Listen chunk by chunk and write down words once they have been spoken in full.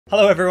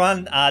Hello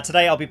everyone,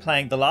 today I'll be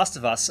playing The Last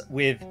of Us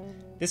with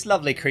this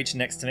lovely creature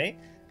next to me.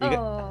 Are you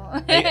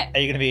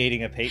going to be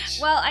eating a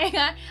peach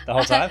the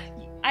whole time?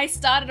 I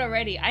started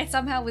already. I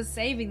somehow was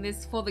saving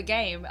this for the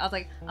game. I was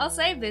like, I'll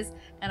save this,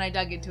 and I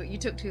dug into it. You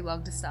took too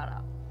long to start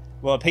up.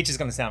 Well, peach is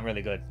going to sound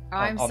really good.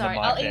 I'm sorry.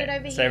 I'll eat it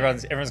over here. So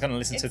everyone's going to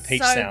listen to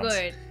peach sounds. It's so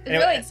good. It's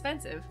Anyway, really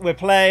expensive. We're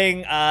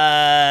playing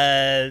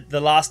The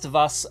Last of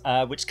Us,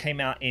 which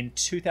came out in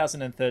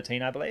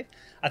 2013, I believe.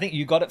 I think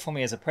you got it for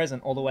me as a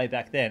present all the way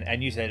back then,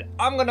 and you said,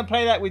 I'm going to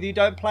play that with you.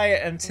 Don't play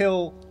it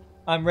until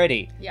I'm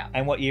ready. Yeah.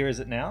 And what year is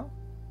it now?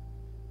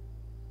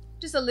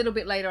 Just a little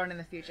bit later on in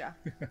the future.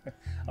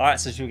 All right,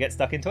 so should we get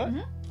stuck into it?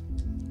 Mm-hmm.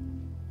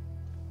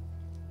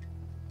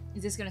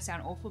 Is this going to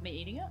sound awful, me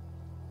eating it?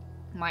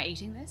 Am I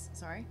eating this?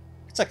 Sorry.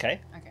 It's okay.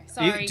 Okay,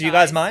 sorry, Do you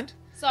guys mind?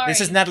 Sorry. This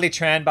is Natalie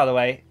Tran, by the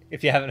way,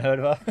 if you haven't heard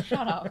of her.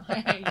 Shut up. I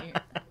hate you.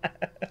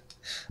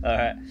 All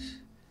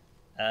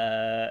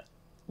right.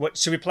 What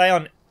should we play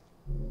on?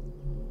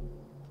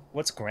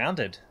 What's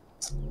grounded?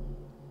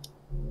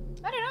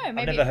 I don't know.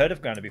 Maybe I've never heard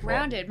of grounded before.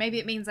 Grounded. Maybe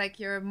it means like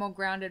you're a more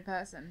grounded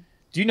person.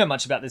 Do you know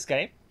much about this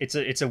game?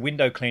 It's a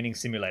window cleaning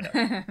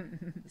simulator.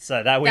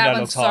 So that window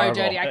looks horrible.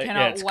 So dirty. I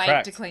cannot wait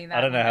cracked. to clean that.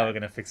 I don't know how we're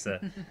going to fix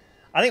it.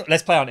 I think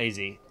let's play on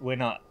easy. We're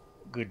not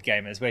good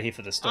gamers. We're here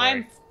for the story.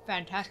 I'm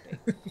fantastic.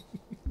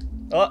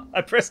 Oh,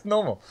 I pressed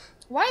normal.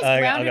 Why is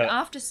grounded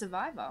after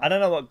Survivor? I don't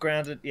know what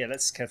grounded... Yeah,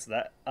 let's cancel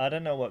that. I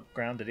don't know what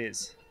grounded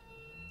is.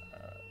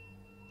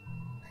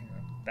 Hang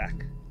on.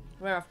 Back.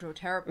 We're off to a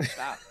terrible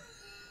start.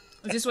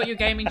 Is this what your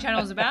gaming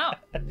channel is about?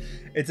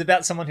 It's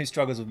about someone who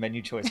struggles with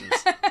menu choices.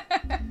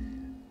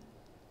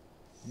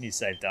 New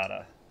save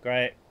data.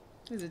 Great.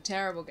 This is a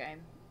terrible game.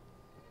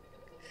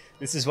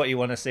 This is what you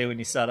want to see when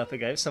you start up a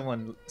game.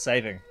 Someone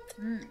saving.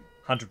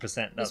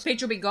 100%. This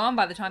peach will be gone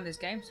by the time this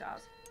game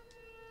starts.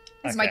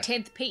 This is my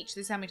 10th peach.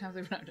 This is how many times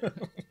we've run it.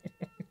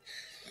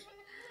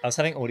 I was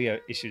having audio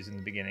issues in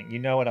the beginning. You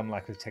know what I'm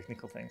like with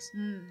technical things.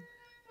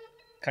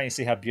 Can't you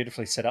see how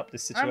beautifully set up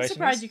this situation is? I'm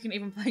surprised you can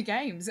even play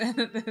games.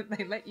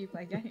 They let you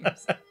play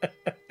games.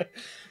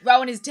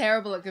 Rowan is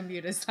terrible at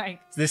computers. Like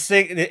this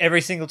thing,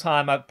 every single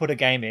time I put a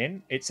game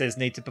in, it says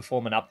need to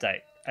perform an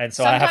update, and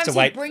so I have to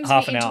wait half an hour.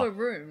 Sometimes he brings me into a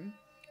room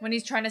when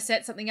he's trying to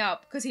set something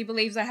up because he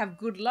believes I have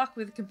good luck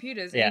with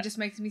computers, and he just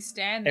makes me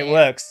stand there. It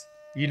works.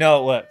 You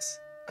know it works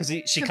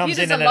because she comes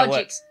in and then it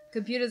works.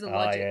 Computers are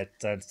logic. Oh yeah,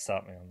 don't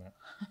start me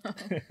on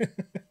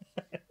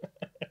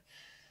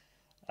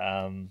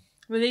that.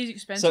 Were these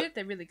expensive?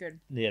 They're really good.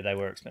 Yeah, they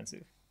were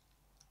expensive.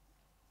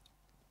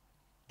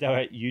 They were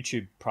at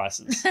YouTube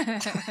prices.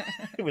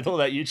 With all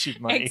that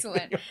YouTube money.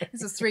 Excellent.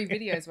 This is 3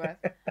 videos worth.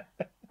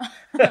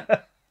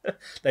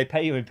 They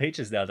pay you in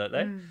peaches now, don't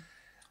they?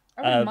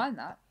 I wouldn't mind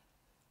that.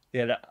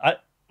 Yeah,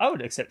 I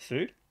would accept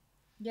food.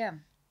 Yeah.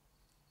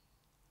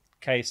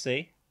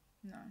 KFC.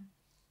 No.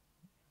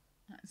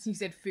 You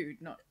said food,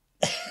 not...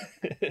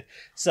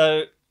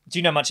 So, do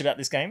you know much about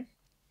this game?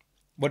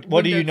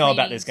 What do you know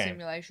about this game?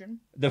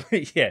 Simulation.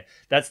 Yeah,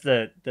 that's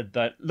the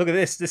look at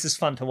this. This is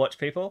fun to watch,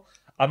 people.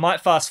 I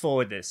might fast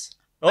forward this.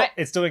 Oh,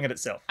 it's doing it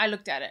itself. I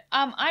looked at it.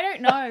 I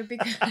don't know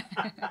because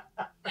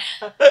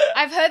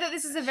I've heard that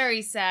this is a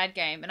very sad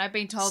game, and I've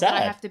been told that I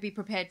have to be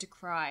prepared to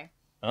cry.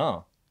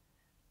 Oh.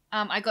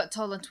 I got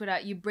told on Twitter,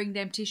 you bring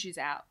them tissues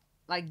out.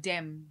 Like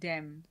dem.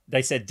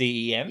 They said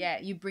DEM? Yeah,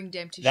 you bring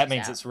dem tissues out. That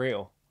means out. it's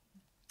real.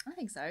 I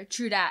think so.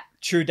 True dat.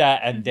 True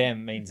dat and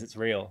dem means it's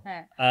real.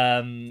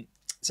 Yeah.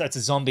 So it's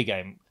a zombie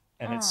game,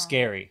 and it's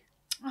scary.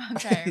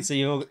 Okay. So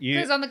you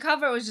because on the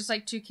cover it was just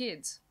like 2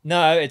 kids.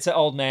 No, it's an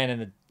old man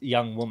and a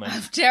young woman. I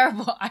have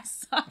terrible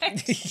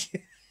eyesight.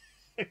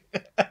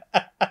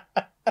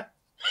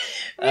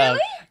 Really?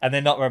 And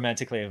they're not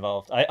romantically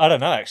involved. I don't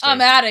know, actually.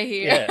 I'm out of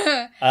here.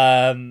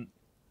 Yeah.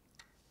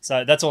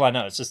 So that's all I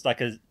know. It's just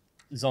like a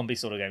zombie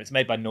sort of game. It's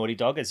made by Naughty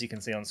Dog, as you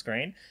can see on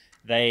screen.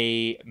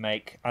 They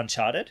make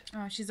Uncharted.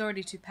 Oh, she's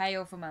already too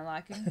pale for my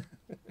liking.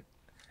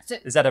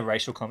 Is that a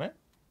racial comment?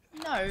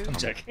 No. I'm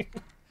joking.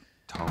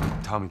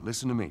 Tommy,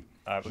 listen to me.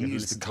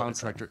 He's the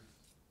contractor.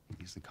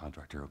 He's the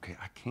contractor, okay?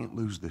 I can't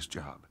lose this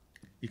job.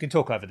 You can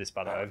talk over this,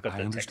 by the way. I've got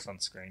the text on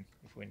screen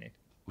if we need.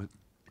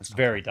 It's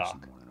very dark.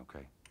 In the morning,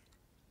 okay?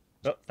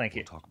 Oh, thank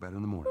you. We'll talk about it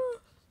in the morning.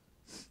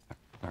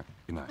 All right,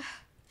 good night.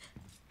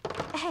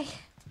 Hey.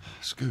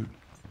 Scoot.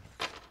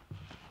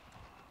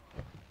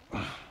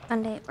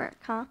 Monday at work,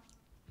 huh?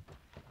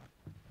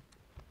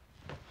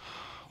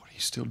 What are you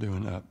still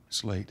doing up?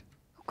 It's late.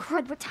 Oh,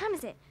 crud, what time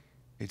is it?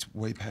 It's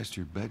way past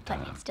your bedtime.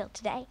 But it's still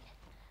today.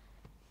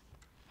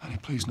 Honey,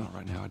 please not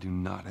right now. I do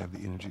not have the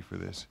energy for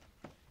this.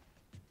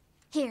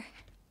 Here.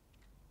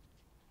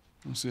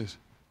 What's this?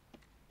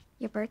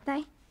 Your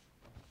birthday?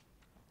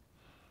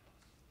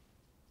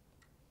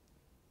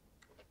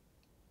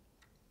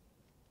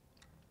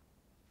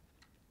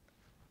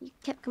 You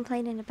kept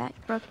complaining about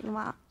your broken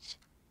watch.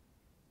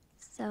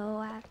 So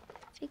I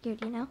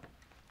figured, you know.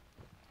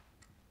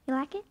 You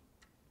like it?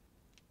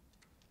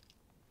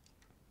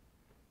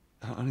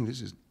 Honey, this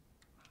is...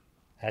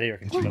 How do you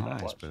reckon It's she got that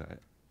nice, watch? but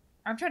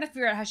I'm trying to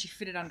figure out how she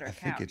fit it under a I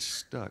couch. think it's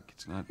stuck.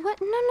 It's not... What?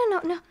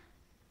 No.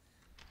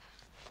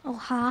 Oh,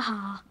 ha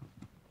ha.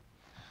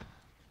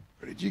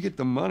 Where did you get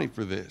the money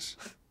for this?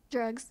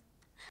 Drugs.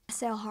 I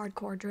sell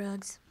hardcore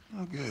drugs.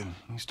 Oh, good.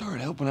 You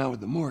started helping out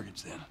with the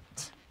mortgage then.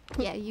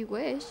 Yeah, you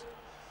wish.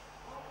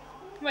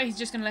 Wait, he's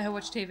just gonna let her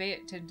watch TV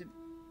at 10 to...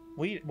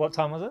 What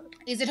time was it?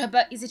 Is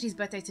it his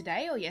birthday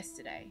today or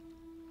yesterday?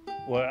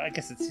 Well, I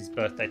guess it's his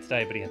birthday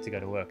today, but he had to go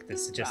to work. They're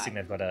suggesting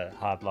they've got a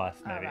hard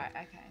life, maybe. Oh, right,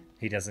 okay.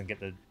 He doesn't get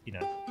he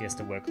has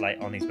to work late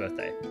on his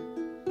birthday.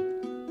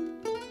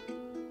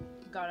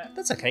 Got it.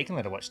 That's okay, you can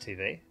let her watch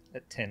TV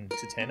at 10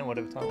 to 10 or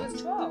whatever time It it was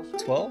was. 12.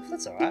 12?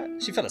 That's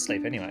alright. She fell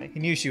asleep anyway. He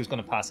knew she was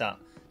going to pass out,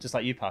 just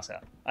like you pass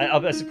out. I'll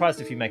be surprised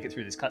if you make it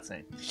through this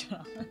cutscene. Shut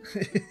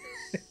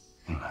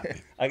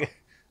up.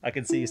 I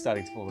can see you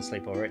starting to fall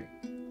asleep already.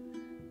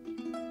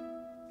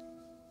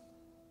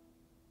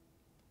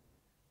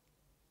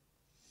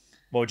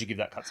 What would you give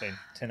that cutscene?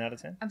 10 out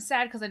of 10? I'm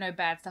sad because I know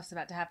bad stuff's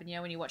about to happen. You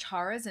know, when you watch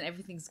horrors and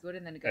everything's good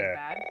and then it goes Yeah.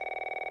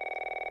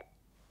 bad.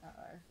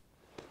 Uh-oh.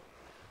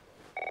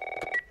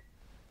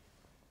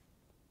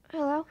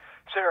 Hello?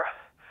 Sarah,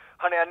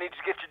 honey, I need to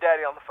get your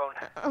daddy on the phone.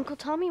 Uncle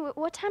Tommy,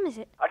 what time is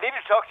it? I need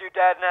to talk to your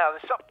dad now.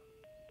 There's something...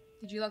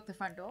 Did you lock the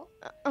front door?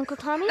 Uncle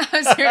Tommy?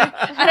 I'm serious.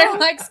 I don't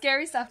like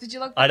scary stuff. Did you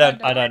lock the front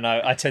door? I don't know.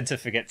 I tend to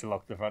forget to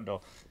lock the front door.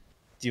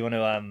 Do you want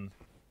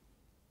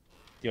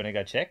to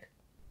go check?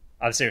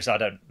 I'm serious, I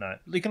don't know.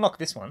 You can lock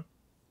this one.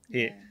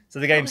 Here. Yeah. So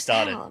the game What's that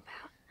started. all about?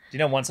 Do you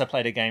know, once I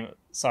played a game,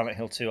 Silent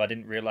Hill 2, I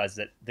didn't realise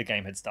that the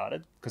game had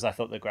started because I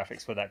thought the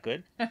graphics were that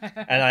good.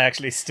 And I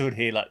actually stood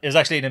here it was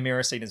actually in a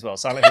mirror scene as well.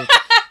 Silent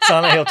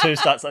Hill 2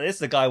 starts like this.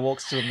 The guy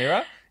walks to a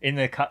mirror in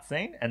the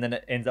cutscene and then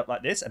it ends up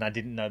like this, and I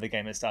didn't know the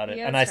game had started.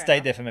 Yeah, and I that's fair stayed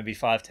enough. there for maybe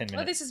 5-10 minutes.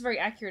 Well, this is very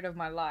accurate of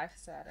my life,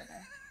 so I don't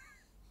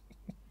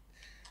know.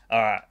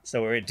 Alright,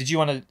 so we're in. Did you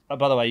want to...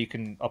 by the way, you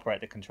can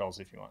operate the controls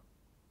if you want.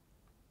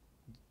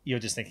 You're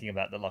just thinking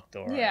about the locked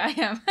door, right?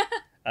 Yeah,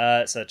 I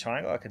am. So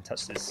triangle, I can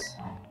touch this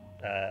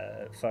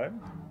phone.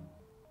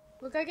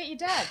 Well, go get your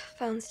dad.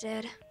 Phone's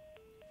dead.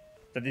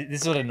 But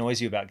this is what annoys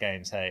you about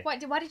games, hey? Why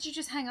did you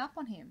just hang up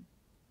on him?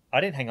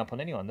 I didn't hang up on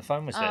anyone. The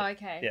phone was dead. Oh,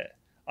 okay. Yeah.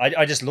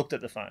 I just looked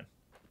at the phone.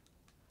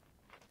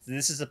 So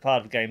this is the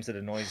part of games that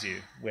annoys you,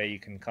 where you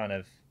can kind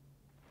of...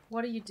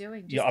 What are you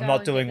doing? Just Yeah, I'm go not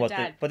and doing get what the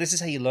the... dad. But this is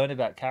how you learn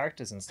about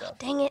characters and stuff.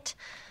 Dang it.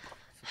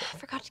 I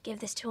forgot to give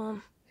this to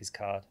him. His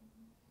card.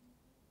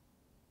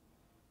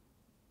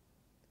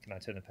 Can I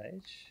turn the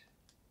page?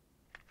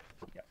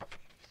 Yep.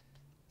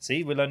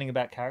 See, we're learning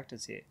about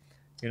characters here.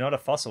 You're not a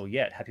fossil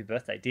yet. Happy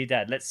birthday. Dear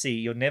Dad, let's see.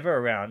 You're never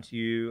around.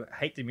 You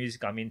hate the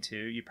music I'm into.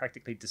 You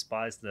practically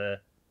despise the...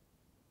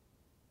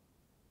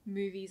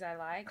 Movies I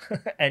like.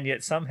 and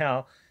yet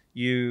somehow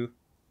you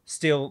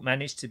still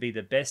manage to be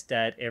the best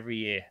dad every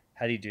year.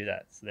 How do you do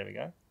that? So there we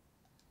go.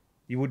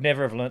 You would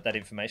never have learnt that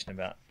information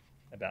about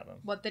them.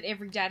 What, that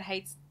every dad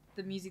hates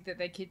the music that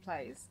their kid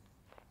plays?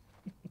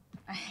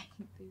 I hate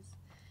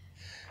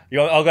this.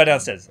 I'll go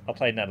downstairs. I'll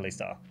play Natalie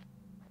style.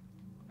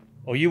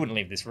 Or you wouldn't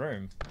leave this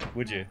room,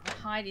 would you?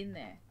 Hide in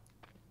there.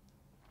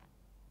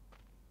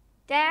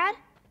 Dad?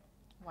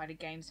 Why do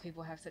games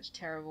people have such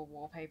terrible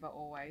wallpaper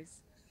always?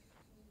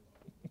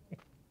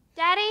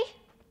 Daddy?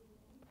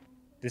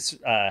 This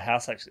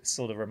house actually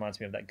sort of reminds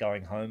me of that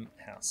Going Home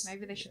house.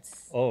 Maybe they should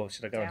Oh,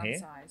 should I go in here?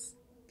 downsize.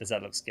 Does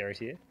that look scary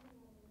to you?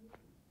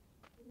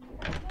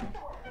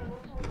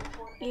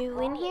 You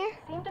in here?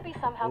 Seem to be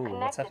somehow Ooh,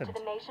 what's connected to happened?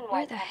 the nationwide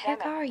Where the heck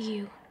pandemic. are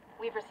you?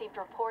 We've received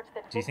reports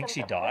that Do you think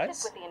victims she afflicted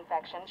dies? with the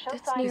infection show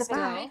That's signs of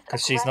nearby. increased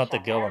Because she's not the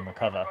aggression. girl on the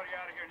cover.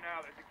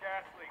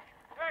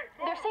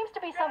 There seems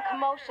to be some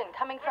commotion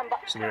coming from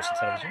Should we watch the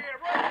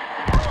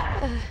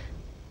television?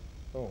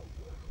 Oh,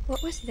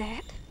 What was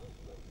that?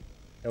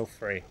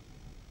 L3.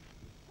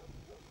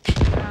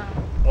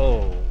 Um,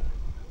 Oh.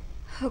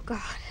 Oh,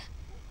 God.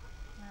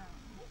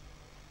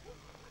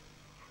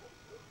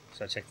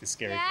 Should I check this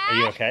scary... Are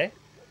you okay?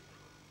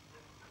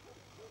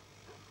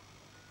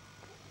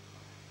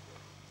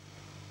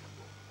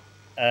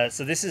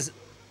 So this is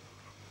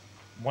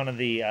one of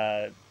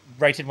the...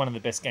 rated one of the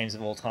best games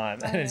of all time.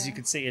 And as you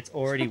can see, it's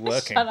already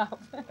working. Shut up.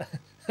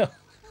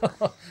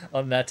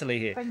 On Natalie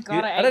here. Thank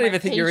God I don't ate even my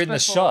think you're peach in the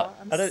before. shot.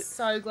 I'm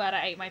so glad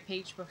I ate my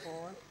peach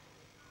before.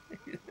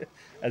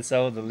 And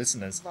so are the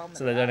listeners. Vomit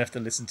So they don't that. have to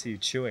listen to you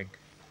chewing.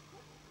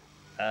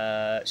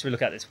 Should we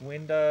look out this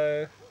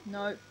window?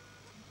 Nope.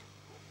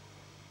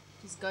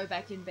 Just go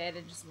back in bed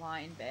and just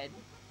lie in bed.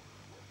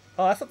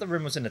 Oh, I thought the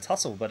room was in a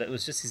tussle, but it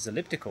was just his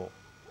elliptical.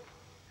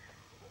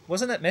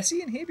 Wasn't it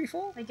messy in here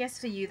before? I guess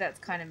for you that's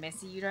kind of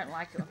messy. You don't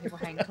like it when people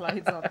hang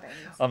clothes on things.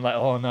 I'm like,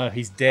 oh no,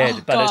 he's dead,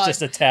 Oh, but it's God.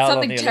 just a towel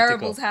Something on the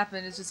terrible's elliptical.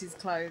 happened. It's just his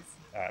clothes.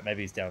 Alright,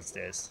 maybe he's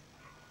downstairs.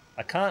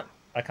 I can't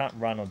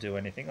run or do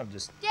anything. I'm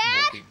just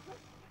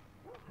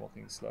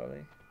walking slowly.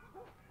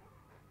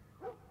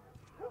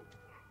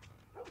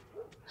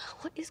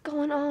 What is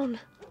going on?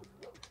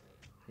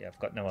 Yeah, I've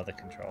got no other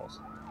controls.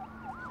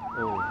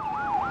 Ooh.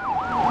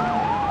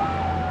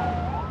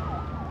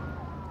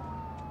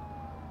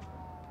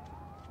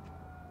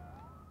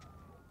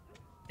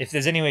 If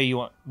there's anywhere you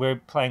want, we're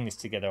playing this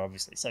together,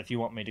 obviously. So if you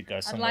want me to go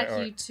I'd somewhere,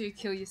 like you to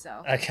kill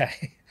yourself.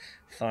 Okay.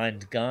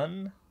 Find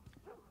gun.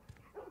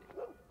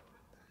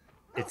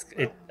 I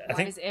Why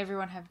think does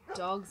everyone have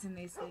dogs in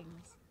these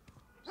things?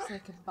 Just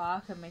like a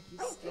bark and make you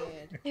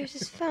scared. There's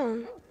his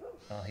phone.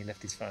 oh, he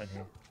left his phone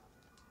here.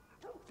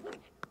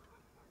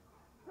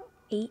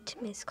 8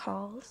 missed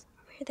calls.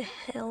 Where the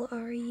hell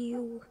are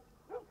you?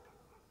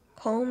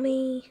 Call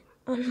me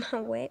on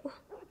my way.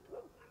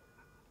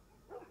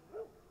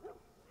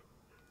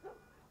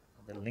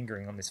 They're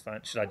lingering on this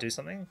phone. Should I do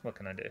something? What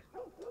can I do?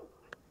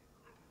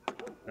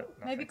 No,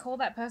 Maybe nothing. call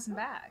that person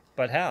back.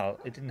 But how?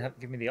 It didn't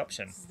give me the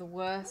option. This is the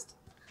worst.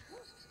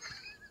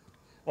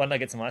 Why don't I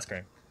get some ice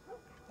cream?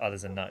 Oh,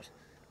 there's a note.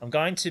 I'm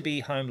going to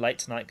be home late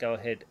tonight. Go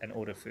ahead and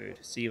order food.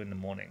 See you in the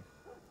morning.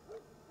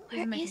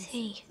 Where making is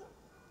he?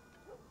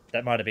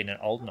 That might have been an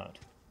old note.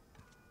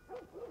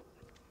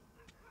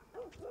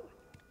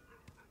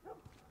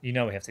 You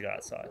know we have to go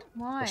outside.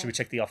 Why? Or should we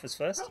check the office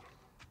first?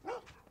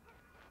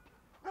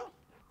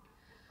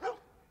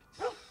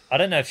 I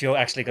don't know if you're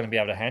actually going to be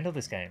able to handle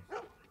this game.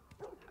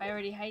 I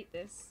already hate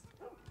this.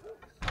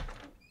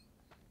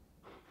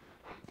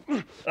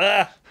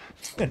 Ah!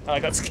 I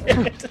got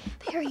scared.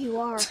 There you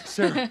are.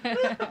 Sarah,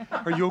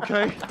 are you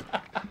okay?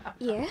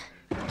 Yeah?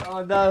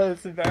 Oh no,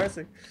 it's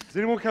embarrassing. Does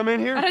anyone come in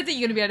I here? don't think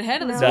you're gonna be able to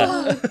handle this.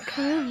 No. No,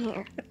 come in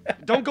here.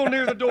 Don't go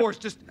near the doors.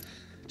 Just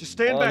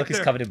stand Oh, back look, there.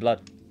 he's covered in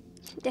blood.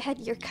 Dad,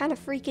 you're kind of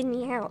freaking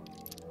me out.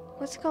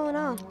 What's going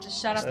on?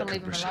 Just shut up and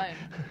leave him Cooper's- alone.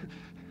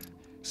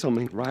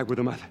 Something ain't right with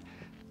them. I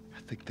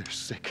think they're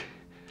sick.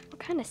 What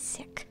kind of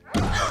sick?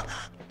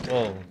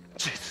 Whoa.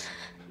 Jeez.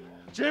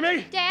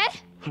 Jimmy! Dad?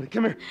 Honey,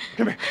 come here.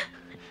 Come here.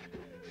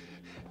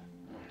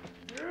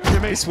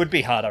 Jimmy! This would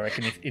be hard, I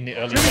reckon, if in the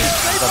early days of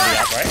the zombie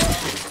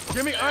outbreak.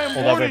 Jimmy, I am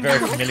Although we're warning very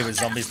you. familiar with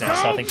zombies now,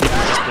 so I think we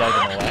can just blow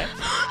them away.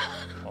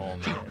 Oh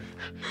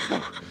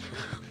man.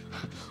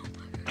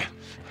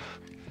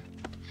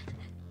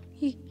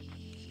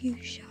 You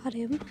shot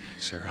him.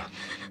 Sarah,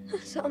 I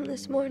saw him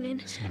this morning.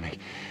 listen to me.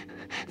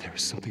 There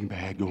is something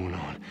bad going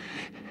on.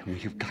 We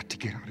have got to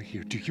get out of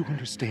here. Do you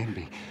understand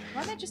me?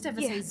 Why don't they just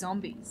ever say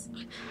zombies?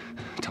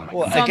 Tell me.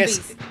 Well, I Zombies,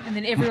 guess. and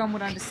then everyone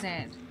would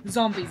understand.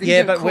 Zombies. and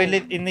Yeah, go, but we cool.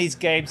 live in these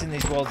games, in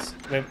these worlds.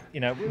 We're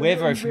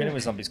very familiar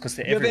with zombies because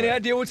they're You have any everywhere.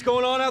 idea what's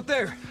going on out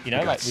there? You know,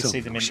 got like we see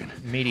them in some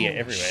media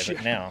everywhere,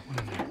 but now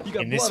You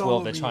got in this blood all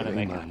world over they're trying to you.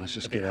 make Come on, let's it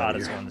just a bit get out harder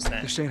of to here. They're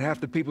understand. saying half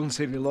the people in the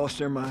city lost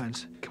their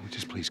minds. Can we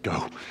just please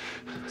go?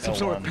 Some Oh,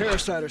 sort of um,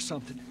 parasite or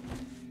something.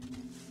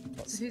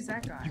 So who's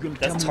that guy? You gonna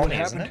tell That's me what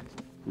Tommy, isn't happened?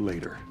 it?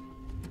 Later.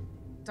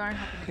 Don't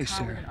hop in Hey, the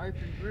car with Sarah. an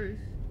open roof.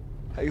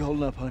 How you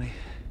holding up, honey?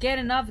 Get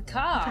another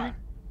car. Fine.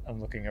 I'm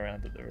looking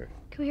around at the roof.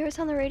 Can we hear us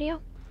on the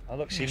radio? Oh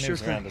look, she Yeah,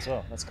 moves sure around thing. as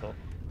well. That's cool.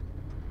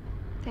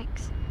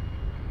 Thanks.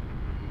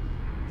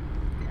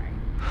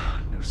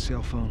 No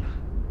cell phone,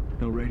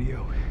 no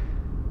radio.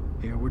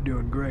 Yeah, we're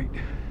doing great.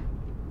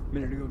 A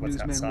minute ago, What's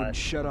newsman outside? wouldn't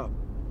shut up.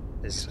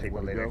 There's just Say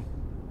people where to leaving.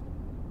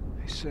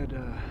 go? They said,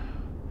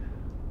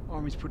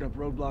 Army's put up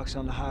roadblocks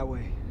on the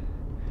highway.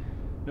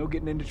 No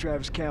getting into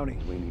Travis County.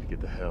 We need to get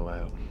the hell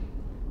out.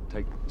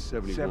 Take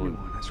 71.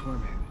 71, that's where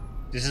I'm headed.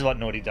 This is what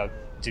Naughty Dog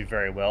do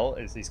very well,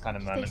 is these kind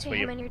of moments say where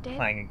how you're many are dead?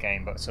 playing a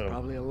game but sort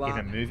Probably a of lot.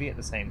 in a movie at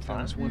the same time.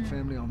 Found this one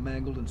family all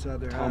mangled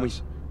inside their Tommy.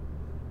 house.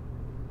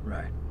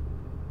 Right.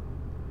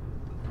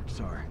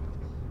 Sorry.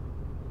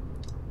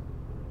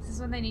 This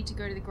is when they need to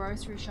go to the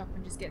grocery shop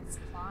and just get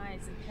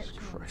supplies and petrol.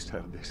 Christ, how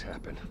did this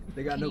happen?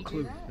 They got Can no you do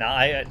clue. that? No,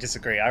 I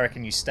disagree. I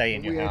reckon you stay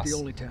in We your ain't house the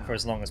only town. for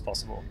as long as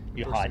possible.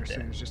 You First hide thing they're saying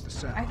there. is just the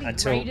south. I think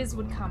Until- raiders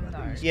would come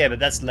though. Yeah, but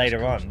that's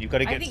later on. You've got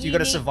to I get. think You've got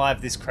to you need-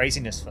 survive this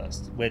craziness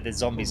first, where there's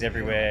zombies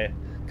everywhere,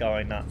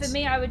 going nuts. For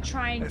me, I would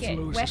try and That's get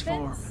Lewis's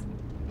weapons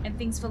and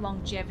things for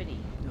longevity.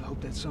 I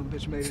hope that son of a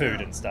bitch made it Food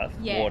out. and stuff,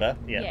 Yeah, water.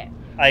 Yeah, yeah.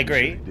 I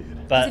agree. Sure did.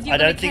 Because But if I you're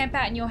don't going to think. camp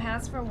out in your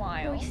house for a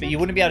while, But you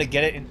wouldn't be able to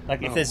get it. In,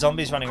 like if No, there's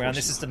zombies of running around, course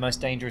this is the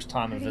most dangerous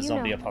time of How the do you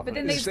zombie know? apocalypse. But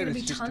then They there's said gonna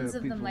it's be just, tons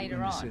of them people later in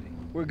the on. city.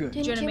 We're good. Didn't Do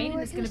you know what I Jimmy mean?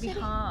 work It's in going to the be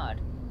city?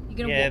 hard. You're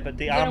gonna Yeah, walk, but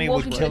the you're gonna army walk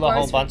would into kill the a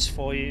whole grocery- bunch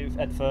for you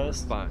at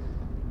first. Fine.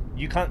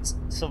 You can't.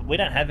 So we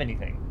don't have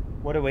anything.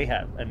 What do we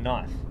have? A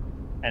knife,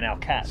 and our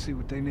cat. See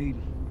what they need.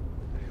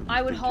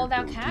 I would Think hold you're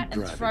our going. cat Keep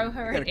and driving. throw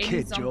her I got at a any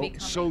kid, zombie Joe. coming.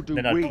 So do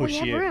Then I'd we. push We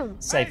have you. room.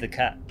 Save the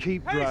cat.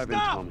 Keep driving,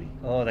 stop! Tommy.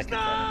 Oh, they keep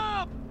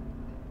running.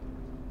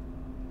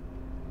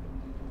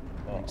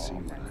 I see Oh.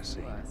 what I That's see.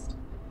 the worst.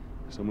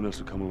 Someone else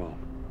will come along.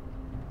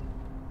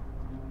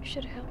 You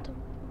should have helped him.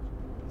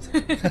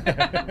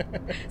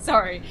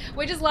 Sorry,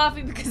 we're just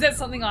laughing because that's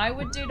something I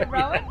would do to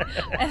Rowan,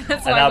 and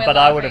that's I why know, we're but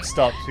I would have laughing.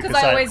 stopped Because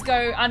because I always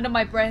go under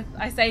my breath.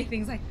 I say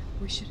things like,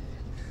 "We should,"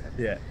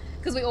 Yeah.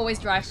 because we always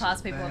drive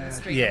past people on the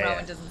street, Yeah. and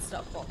Rowan doesn't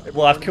stop for them.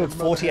 Well, I've killed Mother had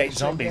the 48 same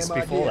zombies damn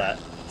before idea.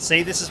 that.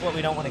 See, this is what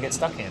we don't want to get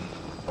stuck in.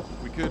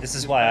 We could. This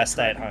is why I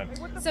stay at home.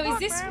 So is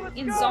this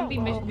in zombie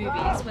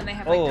movies when they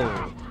have like?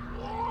 Oh.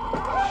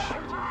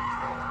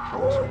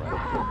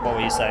 What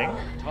were you saying?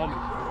 Tommy.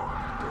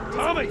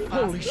 Tommy!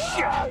 Holy shit!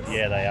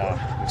 Yeah, they are.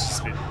 Which is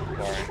a bit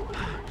worrying.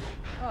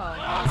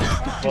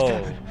 Oh,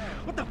 Whoa.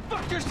 What the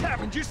fuck just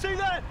happened? Did you see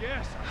that?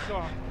 Yes, I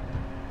saw him.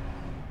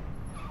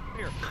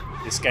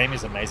 This game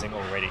is amazing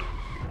already.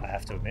 I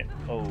have to admit.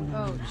 Oh.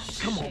 oh shit!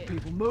 Come on,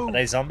 people, Are move.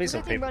 they zombies or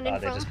Where are they people? running Oh,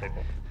 they're from? just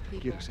people.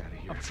 people. Get us out of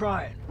here. I'm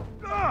trying.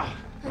 Ah!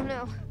 Oh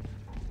no.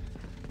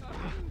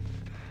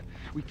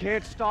 We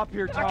can't stop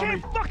here, Tommy. I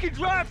can't fucking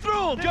drive through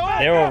them, Joe!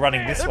 They're all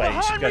running this They're way.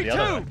 You should behind go the me,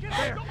 other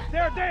too.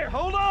 way. There,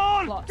 hold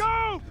on! Plot.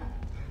 Go!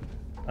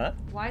 Huh?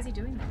 Why is he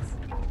doing this?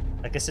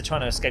 I guess they're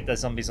trying to escape those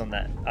zombies on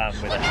that where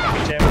that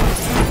traffic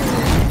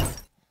jam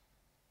is.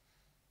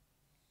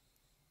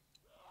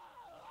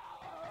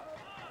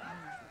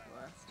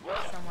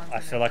 Someone's I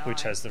feel gonna like we die.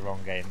 chose the wrong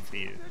game for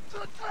you.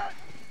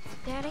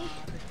 Daddy?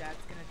 The dad's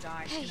gonna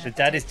die. Hey. The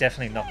dad is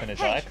definitely not going to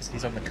die because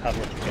he's on the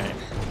cover of the game.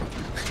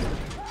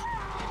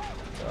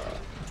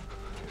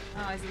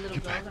 Oh, is the little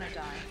girl gonna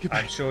die?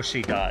 I'm sure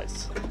she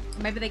dies.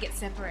 Maybe they get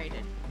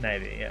separated.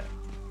 Maybe, yeah.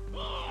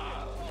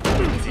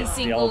 Is he The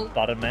single? old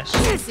butter mesh.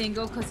 Is he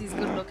single because he's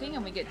good looking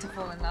and we get to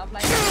fall in love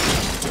later?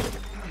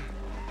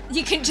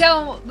 You can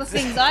tell the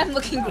things I'm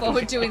looking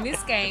forward to in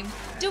this game.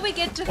 Do we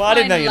get to Well, I find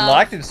didn't know you love?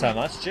 liked him so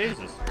much.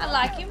 Jesus. I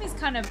like him. He's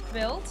kind of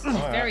built. He's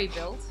Alright. very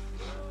built.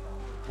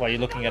 Why, you're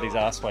looking at his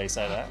ass while you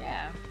say that?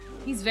 Yeah.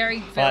 He's very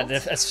built. But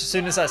as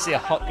soon as I see a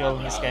hot girl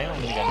in this game, I'm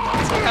going to go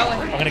nuts. Go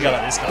I'm ahead. going to go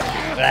like this guy.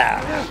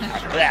 Blah.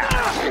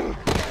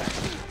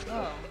 Blah.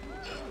 Oh.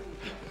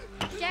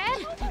 Dad?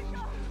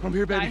 I'm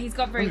here, No, baby. he's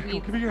got very Come here,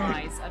 weird give me your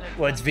hand. eyes. I don't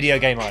Well, it's video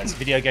game eyes.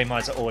 Video game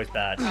eyes are always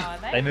bad. Oh, are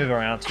they? They move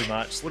around too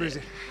much. What is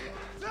it?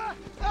 They're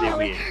Oh, it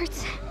weird.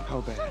 hurts.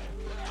 How bad?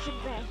 So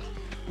bad.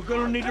 We're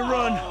gonna need to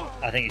run.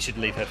 I think you should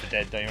leave her for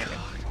dead, don't you reckon?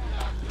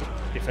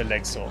 If her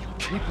leg's sore.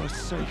 Keep us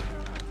safe.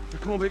 Now,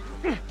 come on, baby.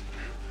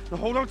 Now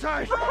hold on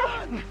tight.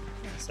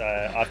 So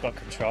I've got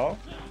control.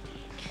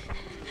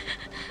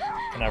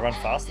 Can I run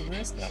faster than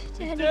this? No.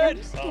 Daddy, Dead.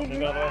 I'm Oh, scared.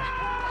 move out of the way.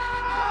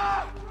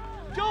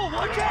 Joel,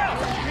 watch out!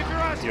 Keep your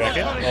eyes Do you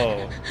reckon?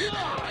 closed.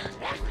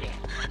 Oh.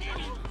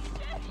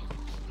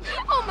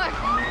 Oh my.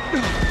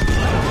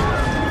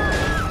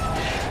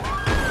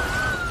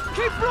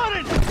 Keep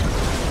running!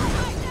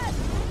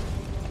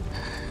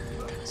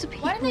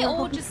 Why don't they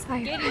all just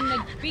get in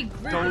a big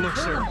group Don't and look,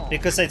 kill sir. them all?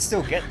 Because they'd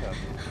still get them.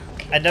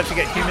 And don't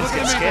forget, humans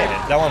get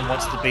scared. No one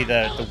wants to be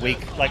the weak,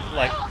 like,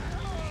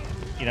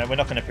 you know, we're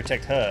not going to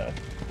protect her.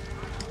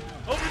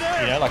 Over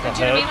there! You know, like a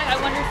Do you know what I mean? herd. Like,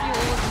 I wonder if you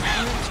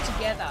all grouped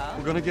together,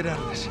 We're gonna get out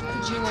of this.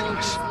 could you all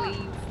just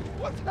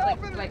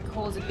leave, like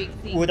cause a big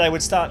thing? Well, they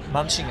would start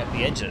munching at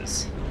the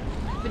edges.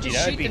 But just you know,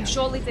 shoot it'd be- them.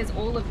 Surely if there's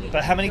all of you.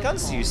 But how many kill them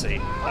guns do all. you see?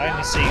 I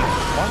only see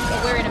one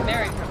We're gun. in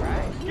America,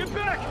 right? Get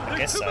back! There's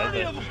guess too so,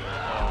 many but- of them!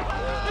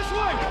 This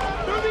way!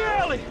 Through the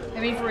alley! I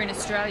mean, if we're in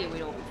Australia,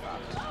 we'd all be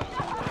fucked.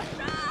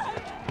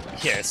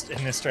 Yes,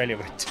 in Australia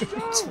we're doomed.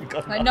 We've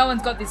got Like, nothing. no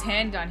one's got this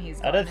handgun he's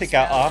got. I don't in think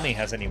our Australia. army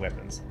has any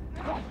weapons.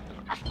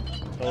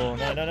 Oh,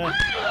 no, no, no.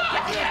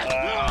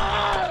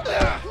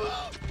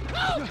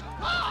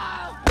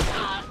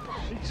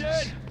 He's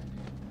dead!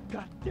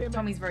 God damn it!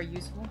 Tommy's very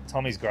useful.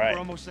 Tommy's great. We're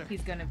almost there.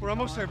 He's gonna be We're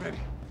almost gone. there,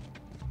 baby.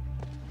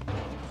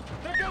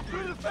 They're going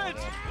through the fence!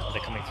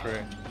 They're coming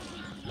through.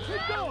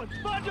 Keep going!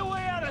 Find your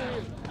way out of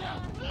here!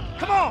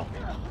 Come on!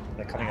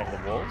 They're coming over the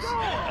walls.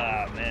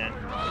 Ah, man.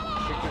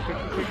 Quick, quick, quick,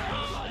 quick,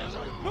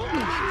 quick.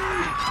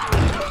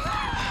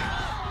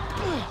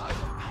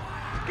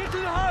 Get to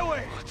the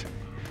highway!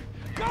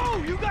 Go!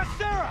 You got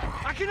Sarah!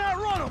 I can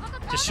outrun him!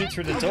 Just shoot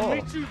through the I door.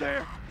 can meet you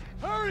there!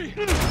 Hurry!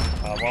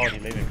 Oh, why would he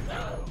leave him?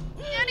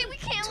 Daddy, we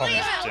can't Tommy's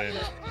leave him.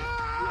 doomed.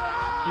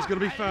 He's gonna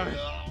be fine.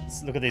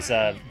 Let's look at these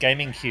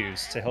gaming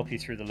cues to help you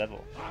through the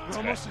level. We're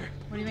almost there.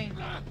 What do you mean?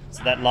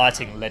 So that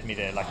lighting led me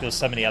there. Like, there was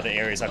so many other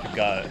areas I could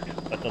go,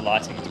 but the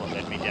lighting is what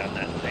led me down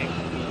that thing.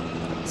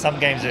 Some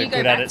games Do are you go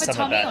good at back it, for some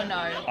Tommy are or bad.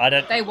 no? I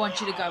don't. They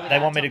want you to go with They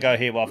want me to go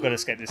here. Well, I've got to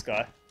escape this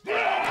guy.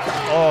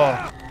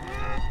 Oh.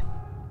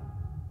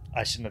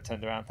 I shouldn't have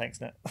turned around.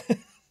 Thanks, Nat. We're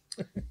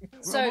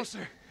So, almost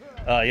there.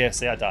 Oh, yeah,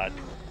 see, I died.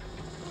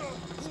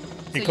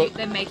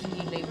 they're making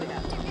you leave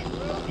without Tommy.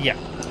 Yeah.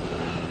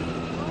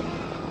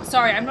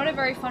 Sorry, I'm not a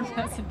very fun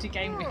person to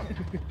game with.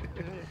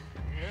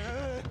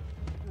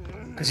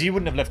 Because you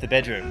wouldn't have left the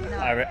bedroom.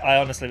 I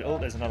honestly... Oh,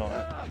 there's another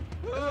one.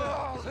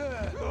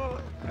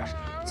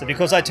 So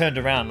because I turned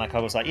around, like, I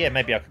was like, yeah,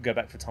 maybe I could go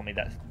back for Tommy.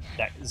 That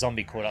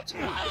zombie caught up to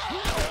me.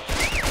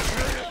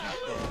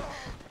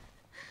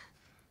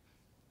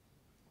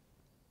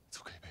 It's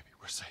okay, baby.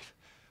 We're safe.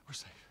 We're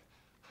safe.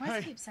 Why does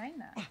Hey. he keep saying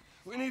that?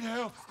 We need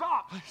help.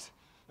 Stop! Please.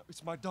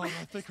 It's my daughter.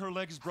 I think her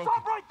leg is broken.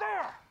 Stop right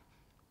there!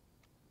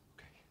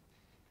 Okay.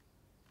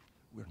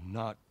 We're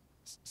not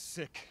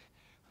sick.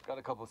 Got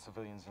a couple of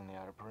civilians on the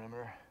outer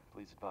perimeter.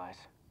 Please advise.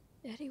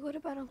 Daddy, what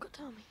about Uncle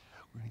Tommy?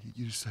 We're gonna get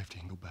you to safety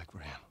and go back for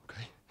him,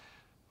 okay?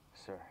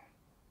 Sir,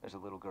 there's a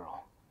little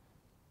girl.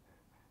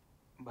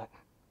 But...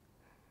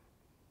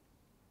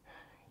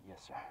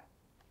 Yes, sir.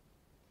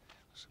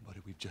 Somebody,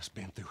 we've just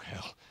been through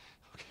hell.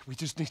 Okay, we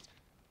just need...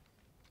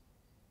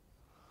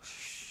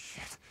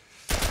 Shit.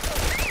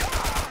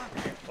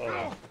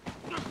 Oh.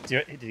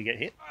 Did you get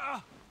hit?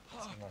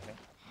 Something like that.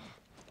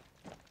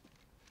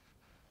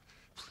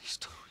 Please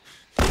don't.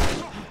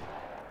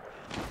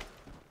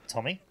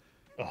 Tommy?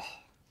 Oh,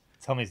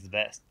 Tommy's the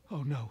best.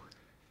 Oh, no.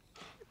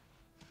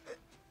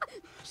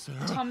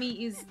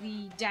 Tommy is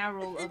the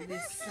Daryl of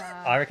this.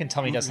 I reckon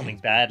Tommy does something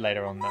bad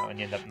later on though, and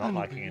you end up not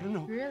liking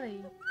him.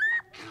 Really?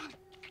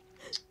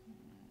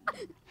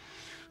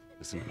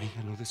 Listen to me.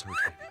 I know this hurts,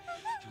 baby.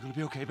 You're gonna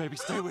be okay, baby.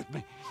 Stay with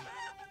me. All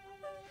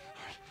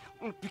right, I'm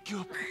gonna pick you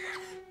up.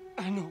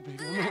 I know,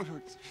 baby. I know it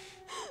hurts.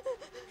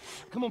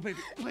 Come on, baby.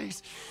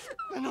 Please.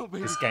 I know,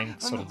 baby. This game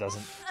sort of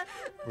doesn't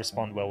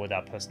respond well with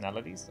our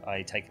personalities.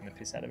 I taking the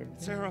piss out of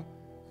everything. Sarah.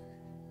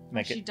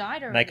 She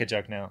died already. Make a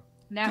joke now.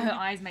 Now her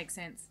eyes make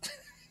sense.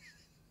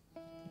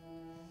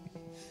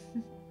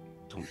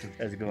 Don't do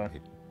That's a good one.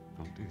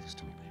 Don't do this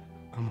to me,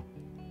 baby. Come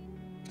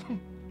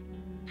on.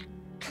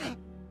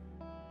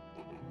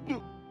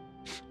 No.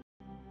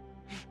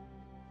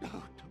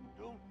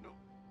 No, no.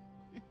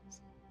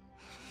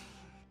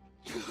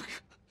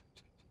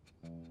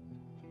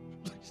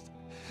 Please.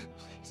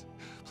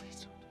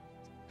 Please don't.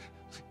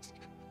 Please.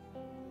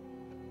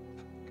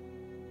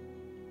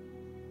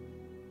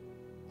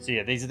 So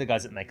yeah, these are the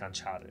guys that make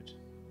Uncharted.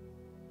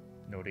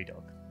 Naughty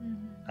Dog.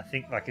 I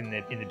think like in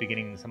the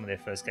beginning, some of their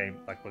first game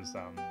like was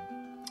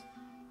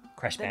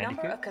Crash The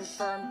number Bandicoot. of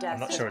confirmed deaths I'm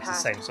not sure it's the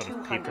has same passed sort of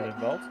 200. people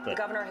involved, but The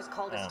governor has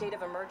called a state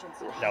of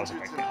emergency. that was a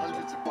great Hundreds game. and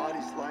hundreds of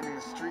bodies lining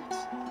the streets.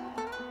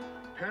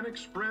 Panic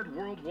spread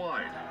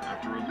worldwide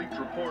after a leaked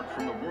report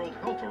from the World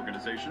Health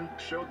Organization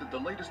showed that the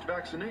latest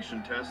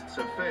vaccination tests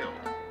have failed.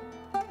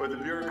 With the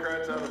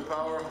bureaucrats out of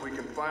power, we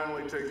can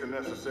finally take the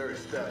necessary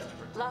steps.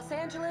 Los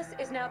Angeles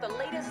is now the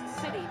latest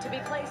city to be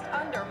placed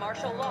under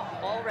martial law.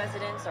 All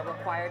residents are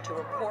required to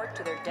report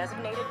to their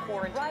designated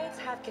quarantine. Riots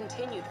have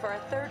continued for a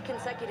third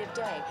consecutive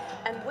day,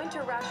 and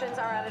winter rations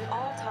are at an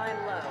all-time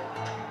low.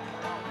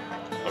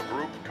 A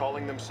group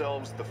calling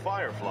themselves the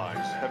Fireflies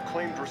have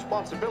claimed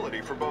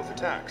responsibility for both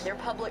attacks. Their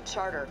public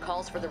charter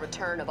calls for the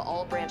return of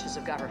all branches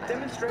of government.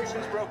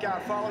 Demonstrations broke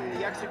out following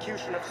the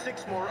execution of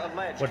 6 more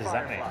alleged What does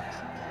that mean?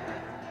 Fireflies.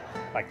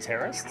 Like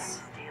terrorists?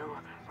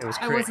 It was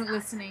I wasn't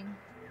listening.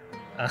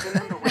 I'm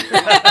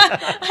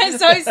I'm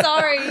so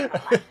sorry.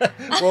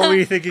 What were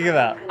you thinking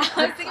about?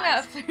 I was thinking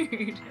about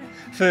food.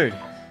 Food.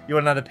 You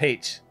want another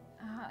peach?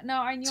 No,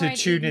 I knew To I'd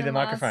chew eaten near the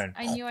last- microphone.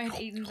 I knew I had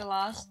eaten the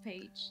last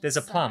peach. There's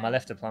a plum. so- I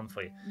left a plum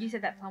for you. You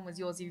said that plum was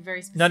yours. You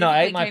very specifically No,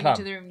 I ate my came plum.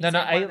 into the room and No, you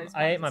said one of those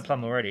I ate my plums.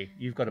 plum already.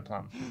 You've got a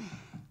plum.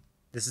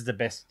 This is the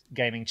best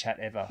gaming chat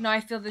ever. No, I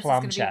feel this Plum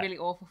is going chat. to be really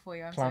awful for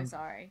you. I'm Plum. so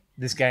sorry.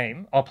 This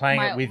game, playing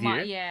My- it with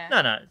my- you. yeah.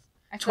 No.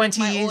 I feel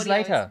 20 like my years audio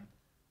later.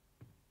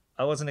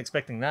 I wasn't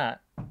expecting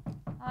that.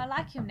 I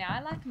like him now. I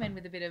like men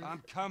with a bit of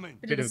I'm coming.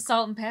 bit of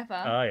salt and pepper.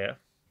 Oh, yeah.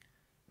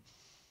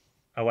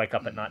 I wake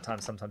up at night time.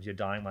 Sometimes you're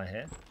dyeing my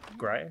hair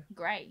grey.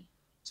 Grey.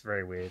 It's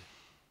very weird.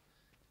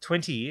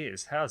 20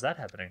 years. How is that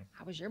happening?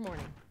 How was your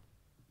morning?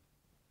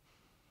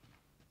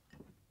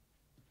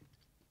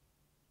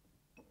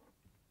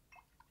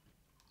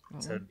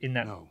 So in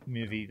that No.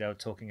 movie, they were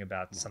talking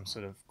about some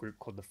sort of group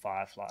called the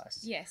Fireflies.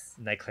 Yes.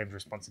 And they claimed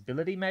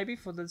responsibility maybe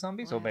for the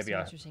zombies, or maybe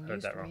I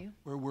heard that wrong.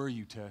 Where were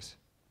you, Tess?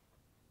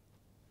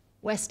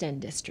 West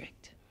End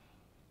District.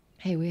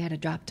 Hey, we had a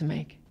drop to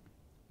make.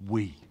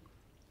 We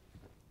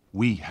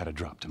had a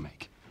drop to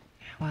make.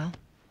 Well,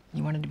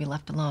 you wanted to be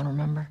left alone,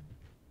 remember?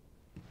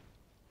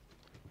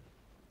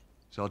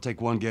 So I'll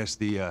take one guess.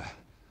 The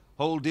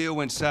whole deal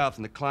went south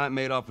and the client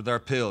made off with our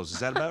pills. Is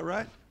that about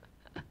right?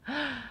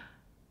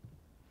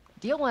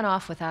 Deal went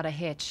off without a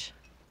hitch.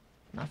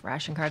 Enough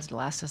ration cards to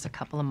last us a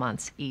couple of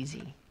months,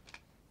 easy.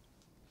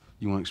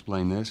 You want to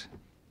explain this?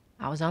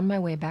 I was on my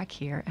way back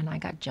here, and I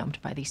got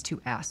jumped by these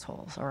 2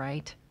 assholes, all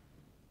right?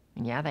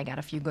 And yeah, they got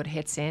a few good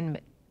hits in,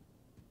 but...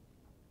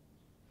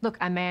 Look,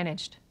 I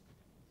managed.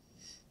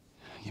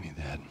 Give me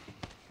that.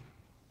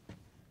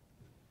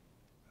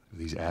 Are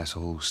these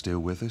assholes still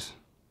with us?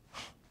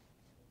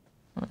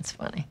 That's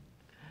funny.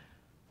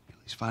 At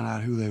least find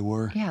out who they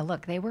were. Yeah,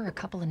 look, they were a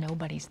couple of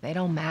nobodies. They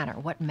don't matter.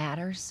 What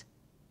matters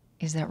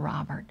is that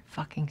Robert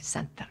fucking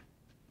sent them.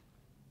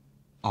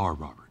 Our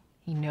Robert.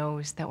 He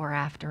knows that we're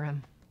after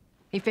him.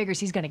 He figures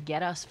he's gonna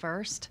get us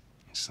first.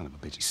 Son of a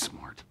bitch, he's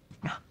smart.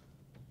 No.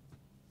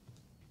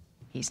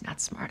 He's not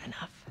smart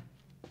enough.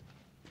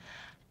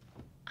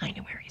 I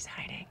know where he's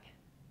hiding.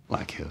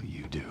 Like hell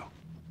you do.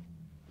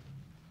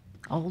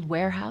 Old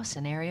warehouse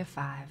in Area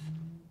 5.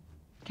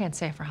 Can't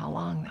say for how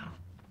long,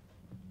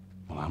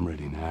 though. Well, I'm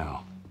ready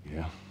now.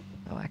 Yeah?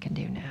 Oh, I can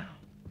do now.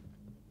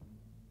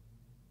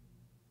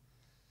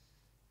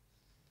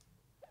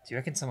 Do you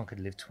reckon someone could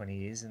live 20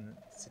 years in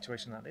a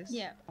situation like this?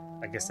 Yeah.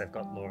 I guess they've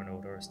got Law and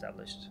Order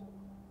established.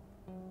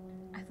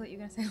 I thought you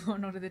were going to say Law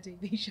and Order the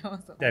TV show or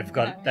something. They've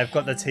got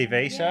the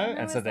TV show, Yeah,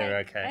 and so they're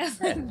okay. I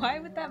was like, why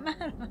would that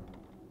matter?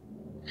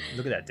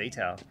 Look at that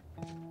detail.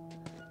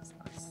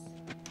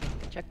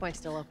 Checkpoint's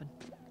still open.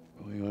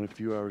 Only got a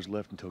few hours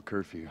left until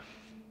curfew.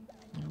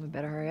 Well, we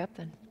better hurry up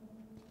then.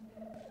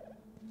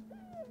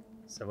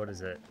 So what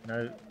is it?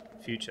 No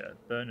future.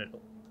 Burn it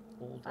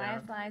all down.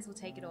 Fireflies will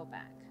take it all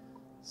back.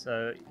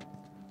 So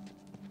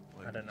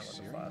I don't know what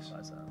the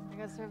Fireflies are. I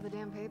got served the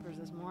damn papers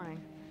this morning.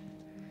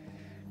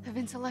 I've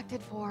been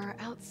selected for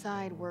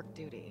outside work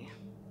duty.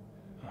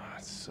 Oh,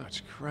 that's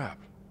such crap.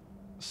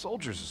 The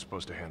soldiers are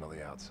supposed to handle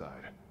the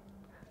outside.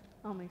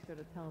 I'll make sure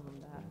to tell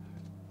them that.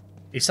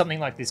 If something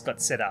like this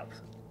got set up,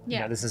 you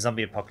Yeah. know, there's a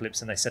zombie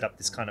apocalypse and they set up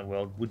this kind of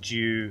world, would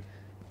you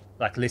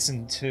like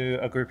listen to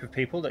a group of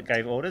people that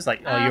gave orders?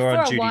 Like, oh, you're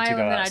on duty for a while, to go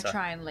and then outside. I'd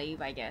try and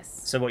leave, I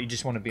guess. So what, you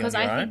just want to be on Because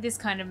your I own? think this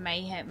kind of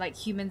mayhem, like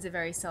humans are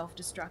very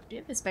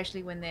self-destructive,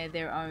 especially when they're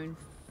their own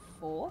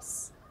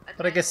force.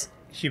 But I guess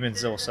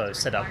humans also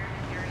set up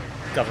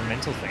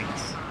governmental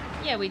things.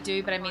 Yeah, we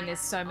do, but I mean, there's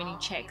so many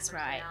checks,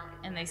 right?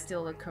 And they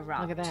still are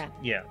corrupt. Look at that.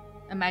 Yeah.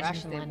 Imagine if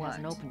Ration they line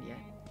hasn't weren't. opened yet.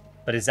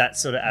 But is that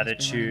sort of Must be running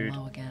attitude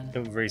low again.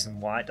 the reason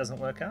why it doesn't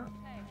work out?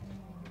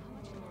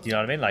 Do you know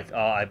what I mean? Like,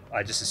 oh,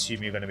 I just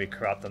assume you're going to be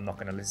corrupt. I'm not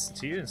going to listen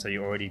to you, and so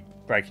you're already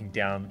breaking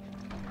down